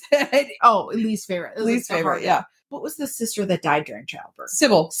 You said... Oh, least favorite. Least favorite, yeah. What was the sister that died during childbirth?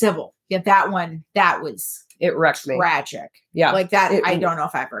 Sybil. Yeah, that one. That was... It wrecked me. Tragic. Yeah. Like that, I don't know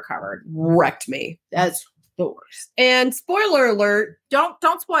if I've recovered. Wrecked me. That's the worst. And spoiler alert. Don't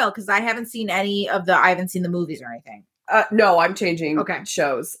spoil, because I haven't seen the movies or anything. No, I'm changing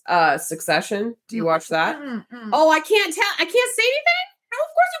shows. Succession. Do you watch that? Oh, I can't say anything? No, of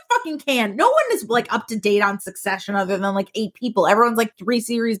course you fucking can. No one is like up to date on Succession other than like 8 people. Everyone's like 3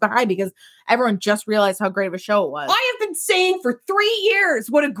 series behind because everyone just realized how great of a show it was. I have been saying for 3 years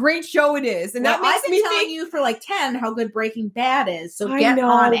what a great show it is. And that makes me telling you for like 10 how good Breaking Bad is. So get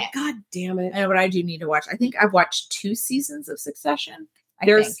on it. God damn it. I know, but I do need to watch. I think I've watched 2 seasons of Succession.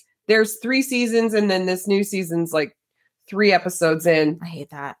 There's 3 seasons, and then this new season's like 3 episodes in. I hate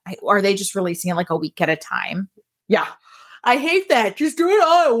that. Are they just releasing it like a week at a time? Yeah. I hate that. Just do it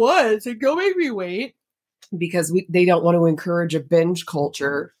all at once and go make me wait. Because they don't want to encourage a binge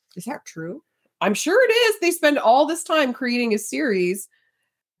culture. Is that true? I'm sure it is. They spend all this time creating a series,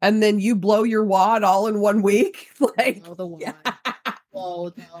 and then you blow your wad all in 1 week. Like, blow the wad.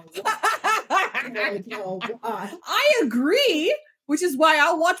 I agree, which is why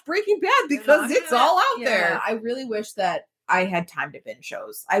I'll watch Breaking Bad, because it's all out there. I really wish that I had time to binge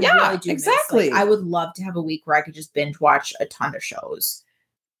shows. I really do. Exactly. I would love to have a week where I could just binge watch a ton of shows.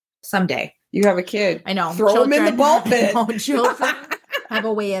 Someday. You have a kid. I know. Throw them in the ball pit. Children have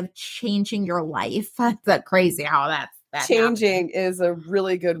a way of changing your life. That's crazy how that changing happens. Is a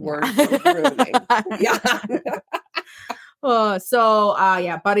really good word for ruining. Yeah.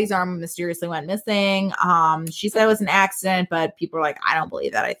 Buddy's arm mysteriously went missing. She said it was an accident, but people are like, I don't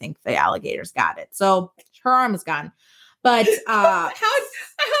believe that. I think the alligators got it. So her arm is gone. But how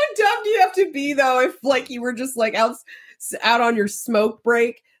dumb do you have to be though if like you were just like out out on your smoke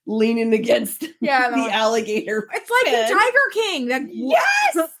break, leaning against the alligator. It's like the Tiger King.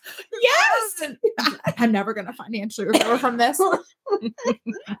 Yes. Yes. I'm never going to financially recover from this.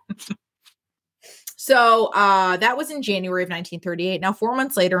 So that was in January of 1938. Now, 4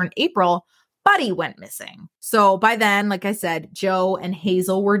 months later in April, Buddy went missing. So by then, like I said, Joe and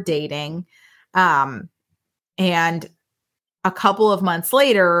Hazel were dating. And a couple of months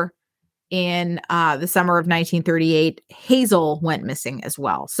later, in the summer of 1938, Hazel went missing as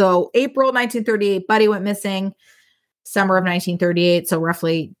well. So April 1938, Buddy went missing. Summer of 1938, so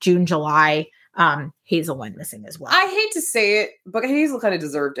roughly June, July, Hazel went missing as well. I hate to say it, but Hazel kind of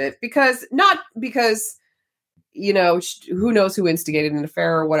deserved it not because, who knows who instigated an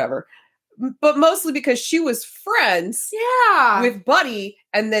affair or whatever, but mostly because she was friends with Buddy,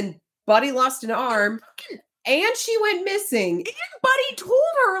 and then Buddy lost an arm. And she went missing. And Buddy told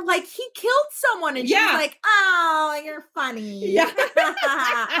her, like, he killed someone. And she was like, oh, you're funny. Yeah.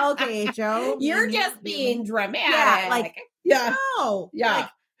 Okay, Joe. You're just being dramatic. No. Yeah.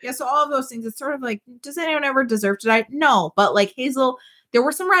 So all of those things, it's sort of like, does anyone ever deserve to die? No. But, like, Hazel, there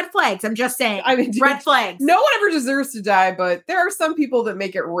were some red flags. I'm just saying. I mean, red flags. No one ever deserves to die, but there are some people that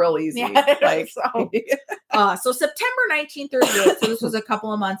make it real easy. Yeah. So September 1938. So this was a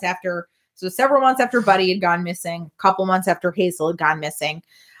couple of months after. So several months after Buddy had gone missing, a couple months after Hazel had gone missing.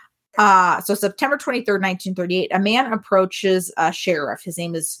 So September 23rd, 1938, a man approaches a sheriff. His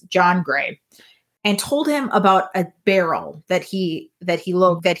name is John Gray, and told him about a barrel that he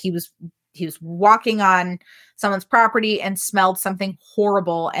was walking on someone's property and smelled something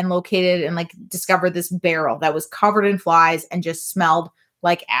horrible and located and discovered this barrel that was covered in flies and just smelled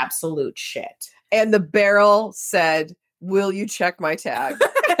like absolute shit. And the barrel said, "Will you check my tag?"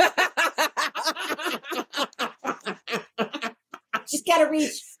 Just gotta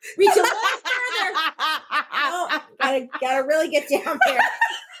reach a little further. Oh, gotta really get down there.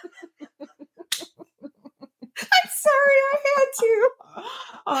 I'm sorry, I had to.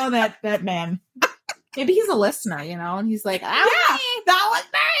 Oh, that man. Maybe he's a listener, and he's like, that was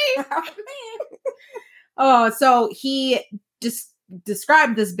me. Oh, so he just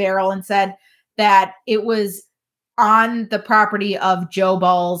described this barrel and said that it was on the property of Joe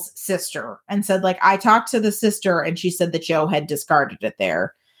Ball's sister, and said, I talked to the sister and she said that Joe had discarded it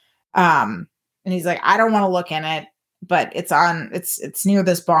there. And he's like, I don't want to look in it, but it's near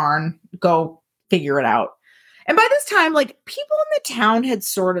this barn. Go figure it out. And by this time, people in the town had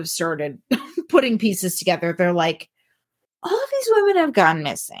sort of started putting pieces together. They're like, all of these women have gone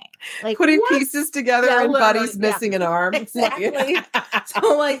missing. Putting pieces together, and Buddy's missing an arm. Exactly.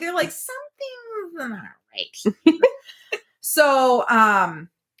 So they're like, something's not right. So,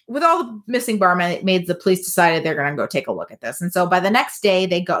 with all the missing barmaids, the police decided they're going to go take a look at this. And so by the next day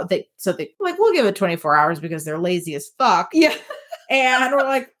we'll give it 24 hours because they're lazy as fuck. Yeah. And we're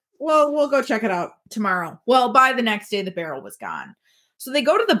like, well, we'll go check it out tomorrow. Well, by the next day, the barrel was gone. So they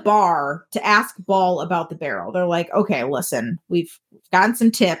go to the bar to ask Ball about the barrel. They're like, okay, listen, we've gotten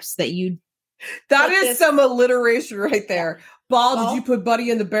some tips that you. That is some alliteration right there. Ball, did you put Buddy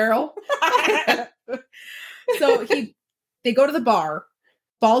in the barrel? So they go to the bar,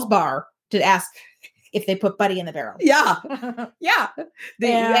 Ball's bar, to ask if they put Buddy in the barrel. Yeah. Yeah.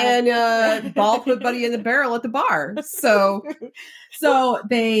 And Ball put Buddy in the barrel at the bar. So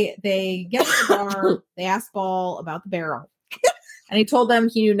they get to the bar, they ask Ball about the barrel. And he told them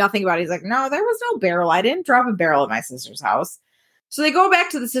he knew nothing about it. He's like, no, there was no barrel. I didn't drop a barrel at my sister's house. So they go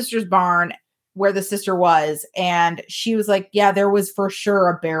back to the sister's barn where the sister was. And she was like, yeah, there was for sure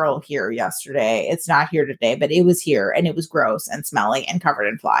a barrel here yesterday. It's not here today, but it was here. And it was gross and smelly and covered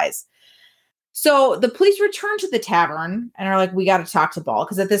in flies. So the police return to the tavern and are like, we got to talk to Ball.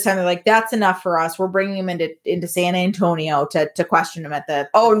 Because at this time, they're like, that's enough for us. We're bringing him into San Antonio to question him at the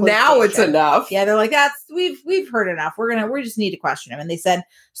now station. It's enough. Yeah, they're like, we've heard enough. We just need to question him. And they said,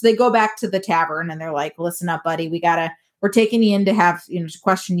 so they go back to the tavern and they're like, listen up, buddy. We're taking you in to have, to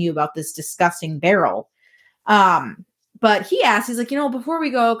question you about this disgusting barrel. But he asked, he's like, before we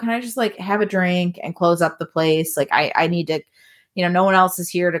go, can I just have a drink and close up the place? I need to, no one else is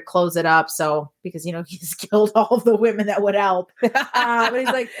here to close it up. So, because, he's killed all of the women that would help. But he's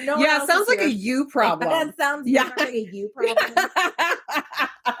like, no one else sounds is like here. a you problem. That sounds like a you problem.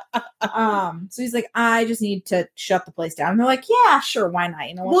 So he's like, I just need to shut the place down. And they're like, yeah, sure. Why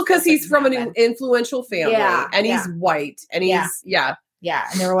not? Well, because he's from an influential family and he's white and he's, Yeah.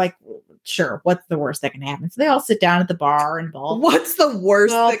 And they were like, sure. What's the worst that can happen? So they all sit down at the bar and Ball. What's the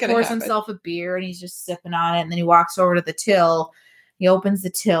worst that can happen? Pours himself a beer and he's just sipping on it. And then he walks over to the till. He opens the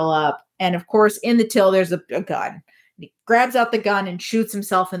till up. And of course, in the till, there's a gun. He grabs out the gun and shoots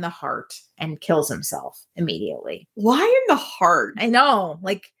himself in the heart and kills himself immediately. Why in the heart? I know.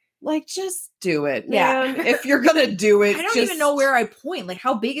 Like, just do it, man. If you're going to do it, I don't even know where I point. Like,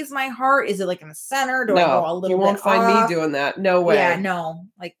 how big is my heart? Is it like in the center? Do I go a little bit you won't find off? me doing that. No way. Yeah, no.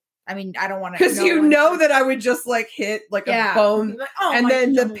 Like, I mean, I don't want to. Because you know that I would just like hit like a bone, like, and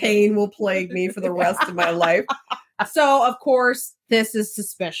then the pain will plague me for the rest of my life. So, of course, this is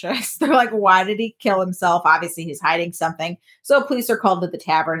suspicious. They're like, why did he kill himself? Obviously, he's hiding something. So police are called to the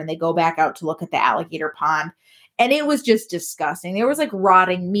tavern and they go back out to look at the alligator pond. And it was just disgusting. There was like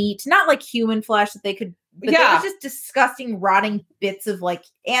rotting meat, not like human flesh that they could, but there was just disgusting rotting bits of like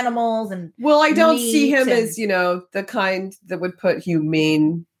animals and Well, I don't see him as, the kind that would put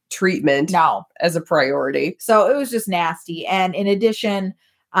humane treatment as a priority. So it was just nasty. And in addition,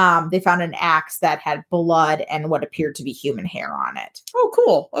 they found an axe that had blood and what appeared to be human hair on it. Oh,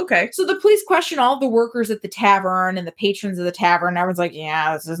 cool. Okay. So the police questioned all the workers at the tavern and the patrons of the tavern. Everyone's like,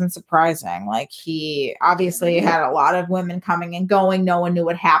 yeah, this isn't surprising. Like, he obviously had a lot of women coming and going. No one knew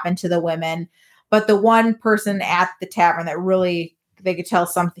what happened to the women. But the one person at the tavern that really, they could tell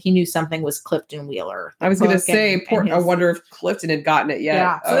something, he knew something, was Clifton Wheeler. I was going to say, I wonder if Clifton had gotten it yet.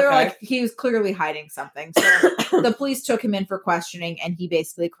 Yeah. So they were like, he was clearly hiding something. So the police took him in for questioning and he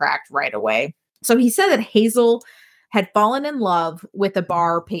basically cracked right away. So he said that Hazel had fallen in love with a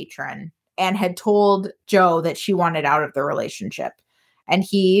bar patron and had told Joe that she wanted out of the relationship. And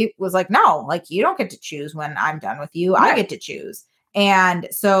he was like, no, like, you don't get to choose when I'm done with you. Right. I get to choose. And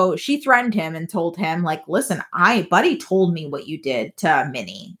so she threatened him and told him, like, listen, Buddy told me what you did to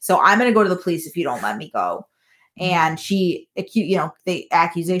Minnie. So I'm going to go to the police if you don't let me go. And she, the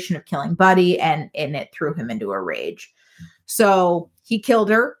accusation of killing Buddy, and it threw him into a rage. So he killed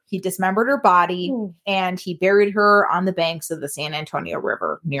her. He dismembered her body and he buried her on the banks of the San Antonio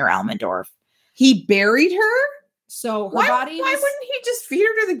River near Elmendorf. He buried her? So her body. Why wouldn't he just feed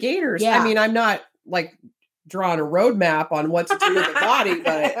her to the gators? Yeah. I mean, I'm not like drawing a roadmap on what to do with the body,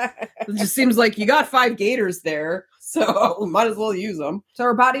 but it just seems like you got 5 gators there, so might as well use them. So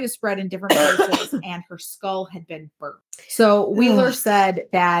her body was spread in different places and her skull had been burnt. So Wheeler said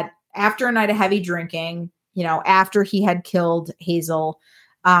that after a night of heavy drinking, after he had killed Hazel,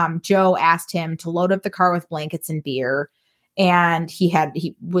 Joe asked him to load up the car with blankets and beer. And he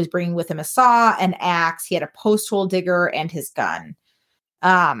was bringing with him a saw, an axe, he had a post hole digger, and his gun.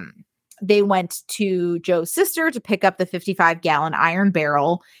 They went to Joe's sister to pick up the 55-gallon iron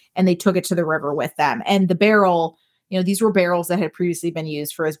barrel, and they took it to the river with them. And the barrel, these were barrels that had previously been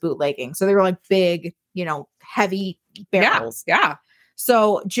used for his bootlegging. So they were like big, heavy barrels. Yeah.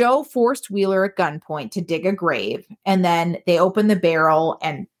 So Joe forced Wheeler at gunpoint to dig a grave, and then they opened the barrel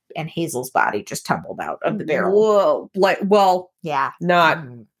and Hazel's body just tumbled out of the barrel. Whoa. Yeah. Not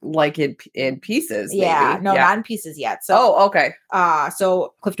like in pieces. Yeah. Maybe. No, not in pieces yet. So, okay.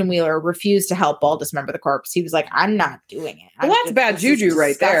 So Clifton Wheeler refused to help Ball dismember the corpse. He was like, I'm not doing it. Well, that's bad juju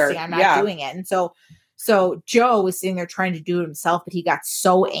right there. I'm not doing it. And so Joe was sitting there trying to do it himself, but he got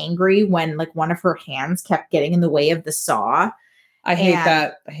so angry when like one of her hands kept getting in the way of the saw. I hate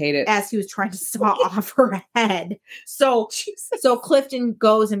that. I hate it. As he was trying to saw off her head. So Clifton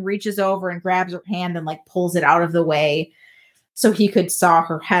goes and reaches over and grabs her hand and like pulls it out of the way so he could saw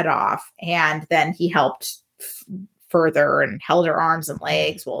her head off. And then he helped further and held her arms and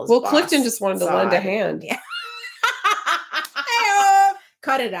legs. Well, Clifton just wanted to lend a hand. Yeah.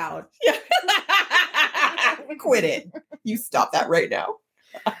 Cut it out. Yeah. Quit it. You stop that right now.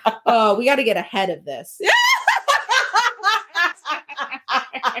 Oh, we got to get ahead of this.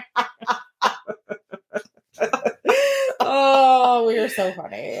 Oh, we are so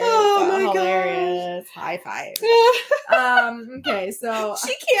funny. Oh my hilarious. God. High five. Okay, so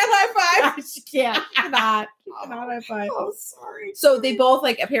she can't high five. She can't. She cannot high five. Oh, sorry. So they both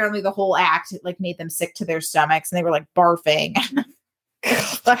apparently the whole act made them sick to their stomachs and they were barfing.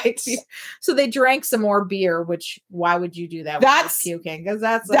 So they drank some more beer, which why would you do that? That's puking, because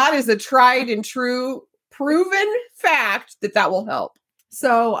that is a tried and true proven fact that will help.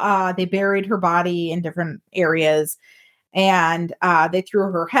 So they buried her body in different areas, and they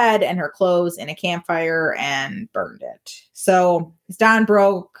threw her head and her clothes in a campfire and burned it. So as dawn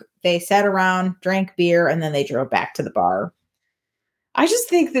broke, they sat around, drank beer, and then they drove back to the bar. I just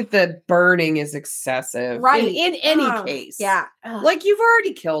think that the burning is excessive. Right. In any case. Yeah. Like, you've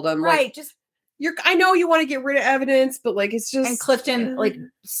already killed him. Right. Like, I know you want to get rid of evidence, but it's just. And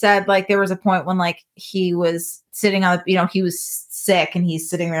Clifton said there was a point when he was sitting on he was sick and he's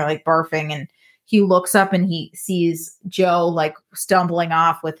sitting there barfing, and he looks up and he sees Joe stumbling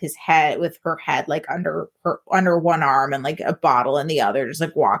off with her head under one arm and a bottle in the other,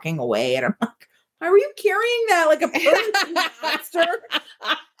 just walking away. And I'm like, How are you carrying that like a purse, monster?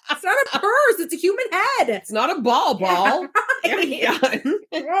 It's not a purse. It's a human head. It's not a ball.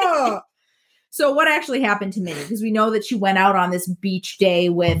 Yeah. So what actually happened to Minnie? Because we know that she went out on this beach day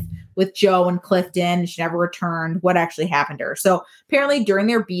with Joe and Clifton. She never returned. What actually happened to her? So apparently during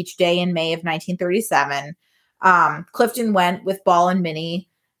their beach day in May of 1937, Clifton went with Ball and Minnie,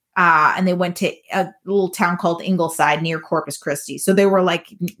 and they went to a little town called Ingleside near Corpus Christi. So they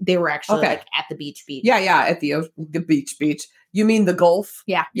were actually like at the beach. Yeah, at the beach. You mean the Gulf?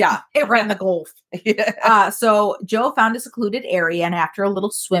 Yeah. It ran the Gulf. Yeah. So Joe found a secluded area, and after a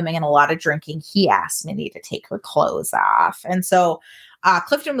little swimming and a lot of drinking, he asked Minnie to take her clothes off. And so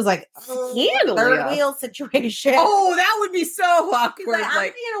Clifton was like, third wheel situation. Oh, that would be so awkward. Like, I'm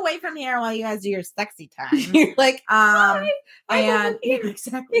being away from here while you guys do your sexy time. Like, and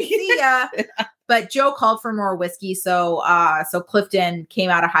exactly. See ya. But Joe called for more whiskey. So Clifton came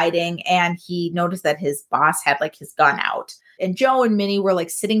out of hiding, and he noticed that his boss had like his gun out. And Joe and Minnie were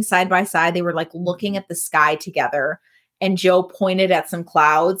like sitting side by side. They were like looking at the sky together. And Joe pointed at some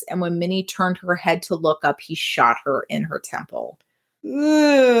clouds. And when Minnie turned her head to look up, he shot her in her temple.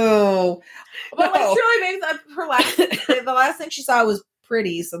 Ooh. But like truly, maybe the last thing she saw was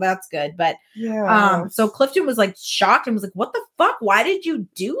pretty, so that's good. But so Clifton was like shocked and was like, "What the fuck? Why did you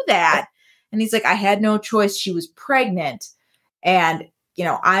do that?" And he's like, "I had no choice. She was pregnant, and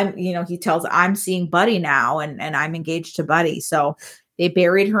he tells I'm seeing Buddy now, and I'm engaged to Buddy." So they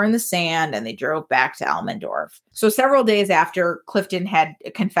buried her in the sand and they drove back to Elmendorf. So several days after Clifton had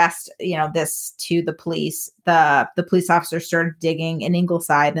confessed, this to the police, the police officers started digging in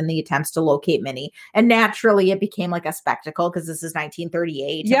Ingleside in the attempts to locate Minnie. And naturally it became like a spectacle because this is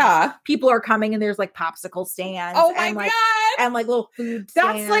 1938. Yeah. And, like, people are coming and there's like popsicle stands. Oh my God. And like little food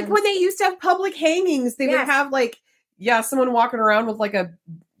stands. That's like when they used to have public hangings. They would have like, someone walking around with like a,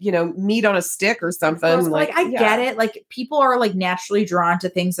 meat on a stick or something. Like I get it. Like people are like naturally drawn to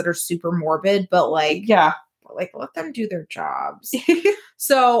things that are super morbid, but like, let them do their jobs.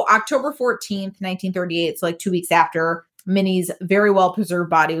 So October 14th, 1938, so like 2 weeks after, Minnie's very well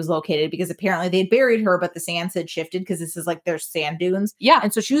preserved body was located because apparently they buried her, but the sands had shifted because this is like there's sand dunes. Yeah.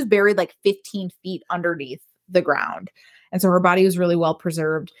 And so she was buried like 15 feet underneath the ground. And so her body was really well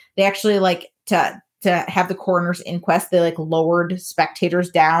preserved. They actually to have the coroner's inquest, they like lowered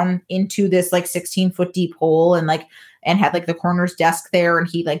spectators down into this like 16-foot deep hole and had like the coroner's desk there. And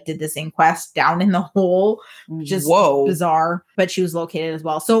he like did this inquest down in the hole, which is bizarre, but she was located as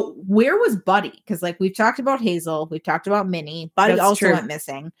well. So where was Buddy? Because like we've talked about Hazel, we've talked about Minnie, Buddy went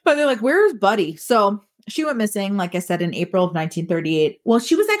missing, but they're like, where's Buddy? So she went missing, like I said, in April of 1938. Well,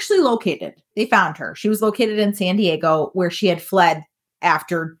 she was actually located. They found her. She was located in San Diego where she had fled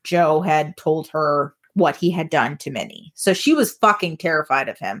after Joe had told her what he had done to Minnie. So she was fucking terrified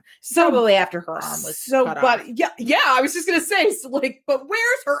of him. Probably after her arm was cut off. Yeah, I was just going to say, but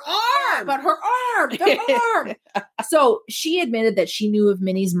where's her arm? But her arm, the arm. So she admitted that she knew of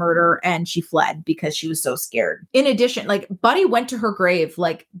Minnie's murder and she fled because she was so scared. In addition, like Buddy went to her grave,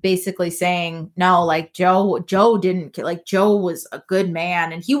 like basically saying, no, like Joe didn't, like Joe was a good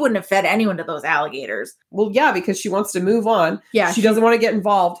man and he wouldn't have fed anyone to those alligators. Well, yeah, because she wants to move on. Yeah. She doesn't want to get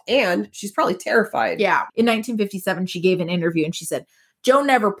involved and she's probably terrified. Yeah. In 1957, she gave an interview and she said, Joe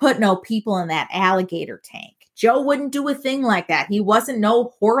never put no people in that alligator tank. Joe wouldn't do a thing like that. He wasn't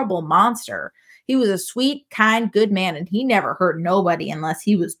no horrible monster. He was a sweet, kind, good man, and he never hurt nobody unless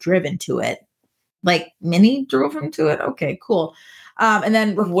he was driven to it. Like Minnie drove him to it? Okay, cool. And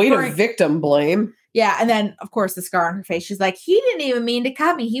then way to victim blame. Yeah, and then, of course, the scar on her face. She's like, he didn't even mean to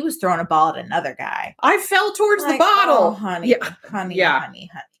cut me. He was throwing a ball at another guy. I fell towards the bottle. Oh, honey, honey.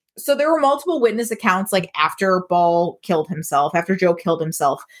 So there were multiple witness accounts, like after Joe killed himself.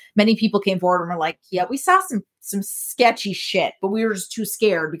 Many people came forward and were like, yeah, we saw some sketchy shit, but we were just too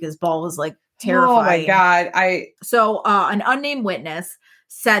scared because Ball was like terrifying. Oh my God. So an unnamed witness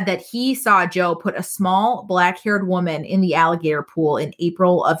said that he saw Joe put a small black-haired woman in the alligator pool in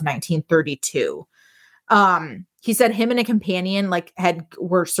April of 1932. He said him and a companion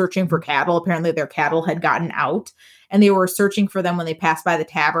were searching for cattle. Apparently their cattle had gotten out and they were searching for them when they passed by the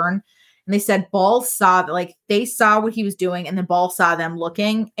tavern. And they said Ball saw they saw what he was doing and then Ball saw them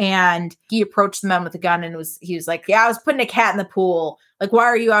looking and he approached the men with a gun and he was like, yeah, I was putting a cat in the pool. Like, why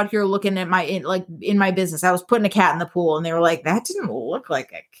are you out here looking at in my business? I was putting a cat in the pool. And they were like, that didn't look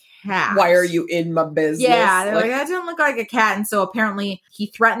like a cat. Why are you in my business? Yeah, they're like, that didn't look like a cat. And so apparently he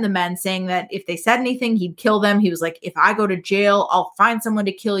threatened the men saying that if they said anything, he'd kill them. He was like, if I go to jail, I'll find someone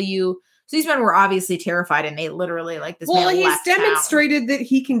to kill you. So these men were obviously terrified, and they literally this man he's left demonstrated town. that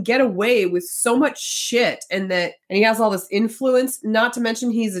he can get away with so much shit, and he has all this influence. Not to mention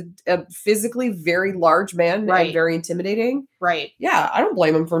he's a physically very large man and very intimidating. Right. Yeah, I don't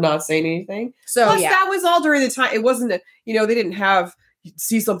blame him for not saying anything. So plus, that was all during the time. It wasn't they didn't have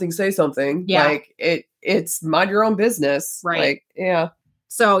see something, say something. Yeah, it's mind your own business. Right. Yeah.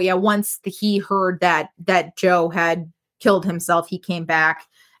 So once he heard that Joe had killed himself, he came back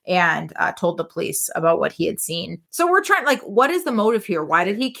and told the police about what he had seen. So we're trying, what is the motive here? Why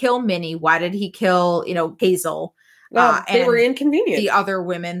did he kill Minnie? Why did he kill, Hazel? Well, they were inconvenient. The other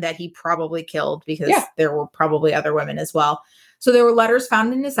women that he probably killed, because there were probably other women as well. So there were letters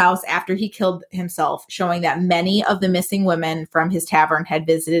found in his house after he killed himself showing that many of the missing women from his tavern had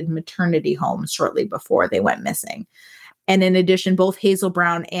visited maternity homes shortly before they went missing. And in addition, both Hazel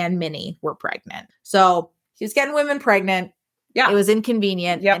Brown and Minnie were pregnant. So he was getting women pregnant. Yeah. It was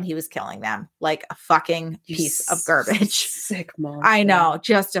inconvenient, and he was killing them like a fucking piece of garbage. Sick monster. I know,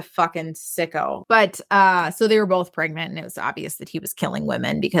 just a fucking sicko. But so they were both pregnant, and it was obvious that he was killing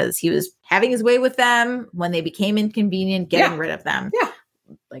women because he was having his way with them when they became inconvenient, getting rid of them. Yeah.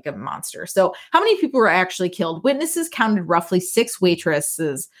 Like a monster. So how many people were actually killed? Witnesses counted roughly 6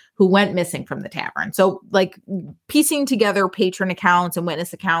 waitresses who went missing from the tavern. So piecing together patron accounts and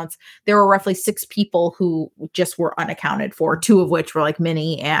witness accounts, there were roughly 6 people who just were unaccounted for, 2 of which were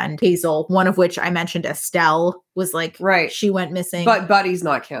Minnie and Hazel, one of which I mentioned, Estelle, was she went missing. But Buddy's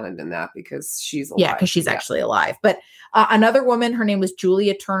not counted in that because she's alive. Yeah, because she's actually alive. But another woman, her name was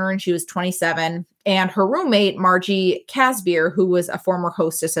Julia Turner, and she was 27. And her roommate, Margie Casbier, who was a former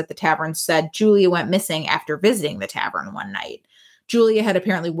hostess at the tavern, said Julia went missing after visiting the tavern one night. Julia had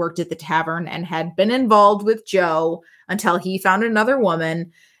apparently worked at the tavern and had been involved with Joe until he found another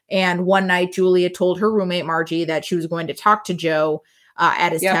woman. And one night, Julia told her roommate, Margie, that she was going to talk to Joe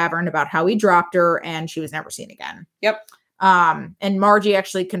at his tavern about how he dropped her, and she was never seen again. Yep. And Margie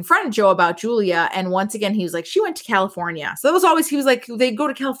actually confronted Joe about Julia. And once again, he was like, she went to California. So that was always, he was like, they go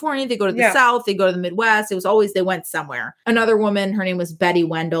to California, they go to the South, they go to the Midwest. It was always, they went somewhere. Another woman, her name was Betty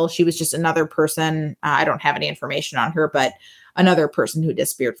Wendell. She was just another person. I don't have any information on her, but another person who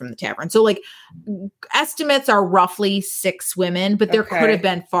disappeared from the tavern. So estimates are roughly 6 women, but there could have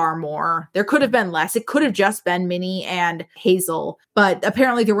been far more. There could have been less. It could have just been Minnie and Hazel, but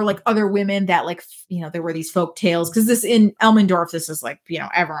apparently there were other women that there were these folk tales. Cause this in Elmendorf, this is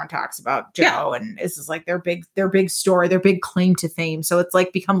everyone talks about Joe and this is their big story, their big claim to fame. So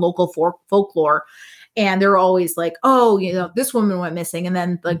it's become local folklore. And they're always this woman went missing. And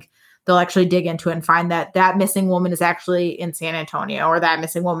then they'll actually dig into it and find that missing woman is actually in San Antonio, or that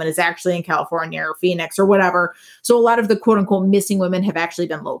missing woman is actually in California or Phoenix or whatever. So a lot of the quote unquote missing women have actually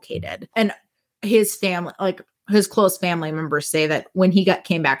been located. And his family, his close family members say that when he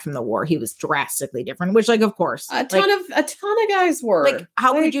came back from the war, he was drastically different, which of course a ton of guys were.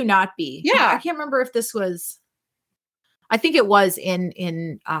 How could you not be? Yeah. I can't remember if this was, I think it was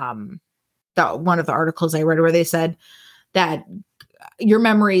in one of the articles I read where they said that your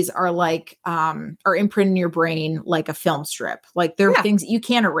memories are are imprinted in your brain like a film strip. There are things you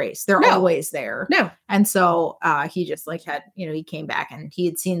can't erase. They're always there. No. And so he just had, he came back and he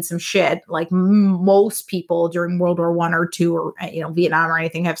had seen some shit most people during World War I or II or, Vietnam or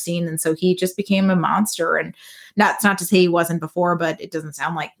anything have seen. And so he just became a monster. And it's not to say he wasn't before, but it doesn't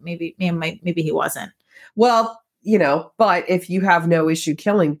sound like maybe he wasn't. Well, but if you have no issue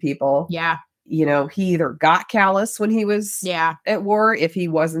killing people. Yeah. He either got callous when he was at war, if he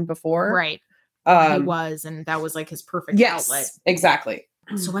wasn't before. Right. He was, and that was his perfect outlet. Exactly.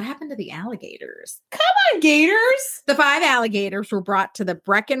 So what happened to the alligators? Come on, gators. The 5 alligators were brought to the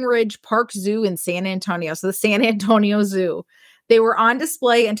Breckenridge Park Zoo in San Antonio. So the San Antonio Zoo. They were on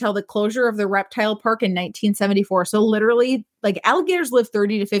display until the closure of the reptile park in 1974. So literally, alligators live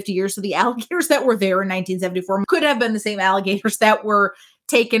 30 to 50 years. So the alligators that were there in 1974 could have been the same alligators that were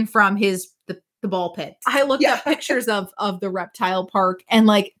taken from the ball pit. I looked up pictures of the reptile park and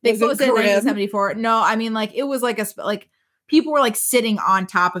they posted in 1974. No, I mean it was people were sitting on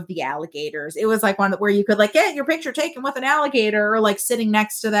top of the alligators. It was one where you could get your picture taken with an alligator or sitting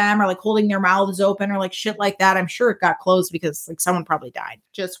next to them or holding their mouths open or shit like that. I'm sure it got closed because someone probably died.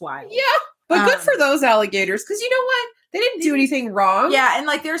 Just wild. Yeah. But good for those alligators, because you know what? They didn't do anything wrong. Yeah,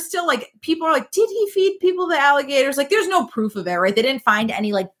 and there's still people are did he feed people the alligators? There's no proof of it, right? They didn't find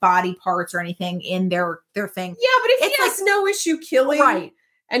any body parts or anything in their thing. Yeah, but if he has no issue killing, right?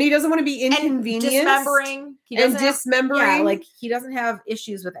 And he doesn't want to be inconvenienced, dismembering, dismembering. Yeah, he doesn't have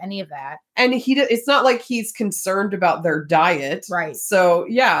issues with any of that. And it's not like he's concerned about their diet, right? So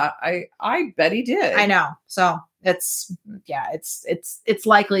yeah, I bet he did. I know. So it's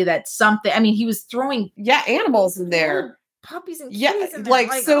likely that something, I mean, he was throwing animals in there. Puppies and kitties in there.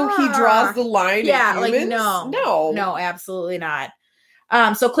 Like so he draws the line at humans? No, absolutely not.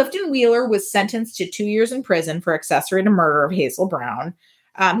 So Clifton Wheeler was sentenced to 2 years in prison for accessory to murder of Hazel Brown.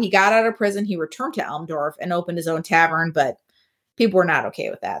 He got out of prison. He returned to Elmendorf and opened his own tavern, but people were not okay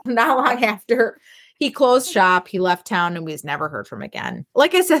with that. Not long after he closed shop, he left town and was never heard from again.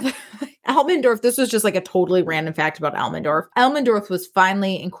 Like I said, Elmendorf, this was just like a totally random fact about Elmendorf. Elmendorf was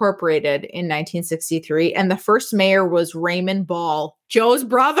finally incorporated in 1963, and the first mayor was Raymond Ball, Joe's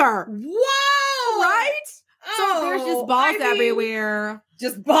brother. Whoa! Right? So there's just balls everywhere.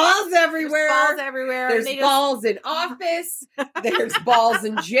 Just balls everywhere. Balls everywhere. There's balls in office. There's balls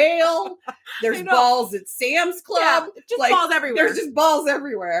in jail. There's balls at Sam's Club. Yeah, just balls everywhere. There's just balls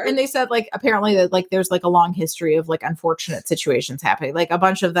everywhere. And they said, like, apparently that, like, there's like a long history of like unfortunate situations happening. Like a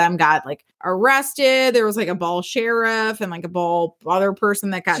bunch of them got like arrested. There was like a ball sheriff and like a ball other person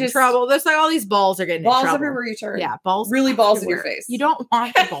that got in trouble. There's like all these balls are getting balls in trouble. Everywhere you turn. Yeah, balls. Really balls in your face. You don't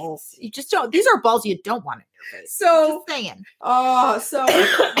want the balls. You just don't. These are balls you don't want in your face. So just saying. So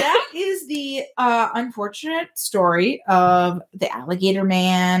that is the unfortunate story of the Alligator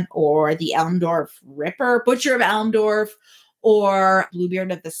Man, or the Elmendorf Ripper, Butcher of Elmendorf, or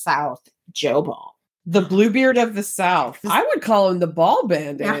Bluebeard of the South, Joe Ball. The Bluebeard of the South. I would call him the Ball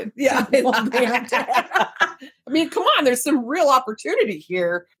Bandit. Yeah. Ball Bandit. I mean, come on, there's some real opportunity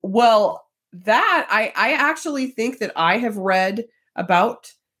here. Well, that I actually think that I have read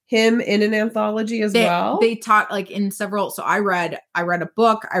about him in an anthology as well. They taught like in several. So I read a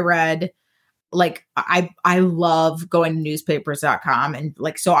book. I read like, I love going to newspapers.com, and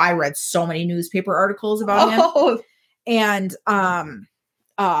like, so I read so many newspaper articles about him. And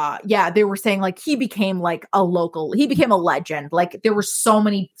they were saying like he became a legend. Like there were so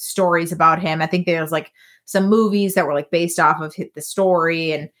many stories about him. I think there was like some movies that were like based off of the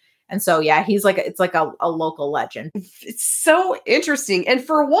story, and so, yeah, he's like, it's like a local legend. It's so interesting. And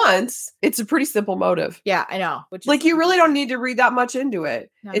for once, it's a pretty simple motive. Yeah, I know. Which like, you really don't need to read that much into it.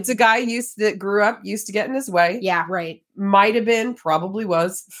 No. It's a guy that grew up, used to get in his way. Yeah, right. Might have been, probably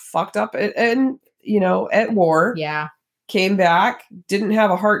was fucked up at war. Yeah. Came back, didn't have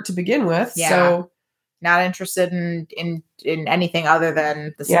a heart to begin with. Yeah. So not interested in anything other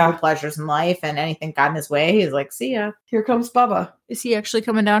than the simple pleasures in life, and anything got in his way. He's like, see ya. Here comes Bubba. Is he actually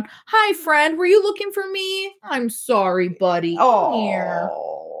coming down? Hi, friend. Were you looking for me? I'm sorry, buddy. Come here.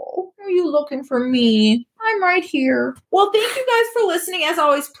 Are you looking for me? I'm right here. Well, thank you guys for listening. As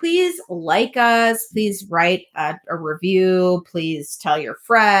always, please like us. Please write a review. Please tell your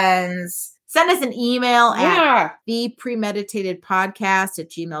friends. Send us an email at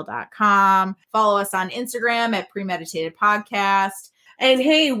thepremeditatedpodcast@gmail.com. Follow us on Instagram at premeditatedpodcast. And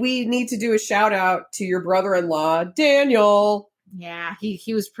hey, we need to do a shout out to your brother-in-law, Daniel. Yeah,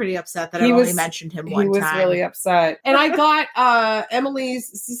 he was pretty upset that I only mentioned him one time. He was really upset. And I got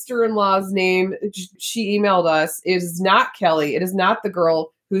Emily's sister-in-law's name. She emailed us. It is not Kelly. It is not the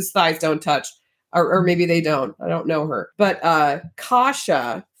girl whose thighs don't touch. Or maybe they don't. I don't know her. But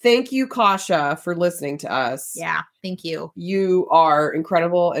Kasha. Thank you, Kasha, for listening to us. Yeah, thank you. You are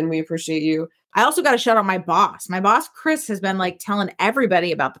incredible, and we appreciate you. I also got to shout out my boss. My boss, Chris, has been like telling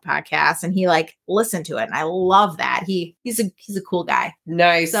everybody about the podcast, and he like listened to it, and I love that. He's a cool guy.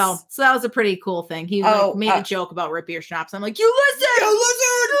 Nice. So that was a pretty cool thing. He made a joke about root beer schnapps. I'm like, you listen to the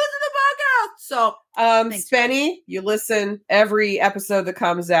podcast. So thanks, Spenny, you listen every episode that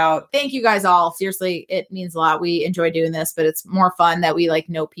comes out. Thank you guys all. Seriously, it means a lot. We enjoy doing this, but it's more fun that we like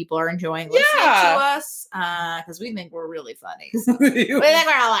know people are enjoying listening to us because we think we're really funny. So. we think we're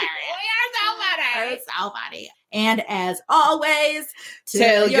hilarious. We are so funny. And as always,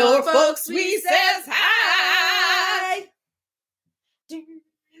 tell your folks we says hi.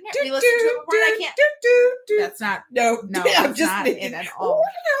 We listen to a word I can't. That's not. No, I'm just not in at all.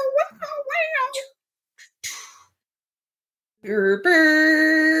 No.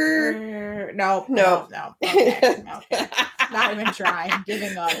 Okay. Not even try. I'm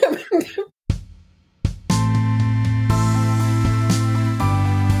giving up.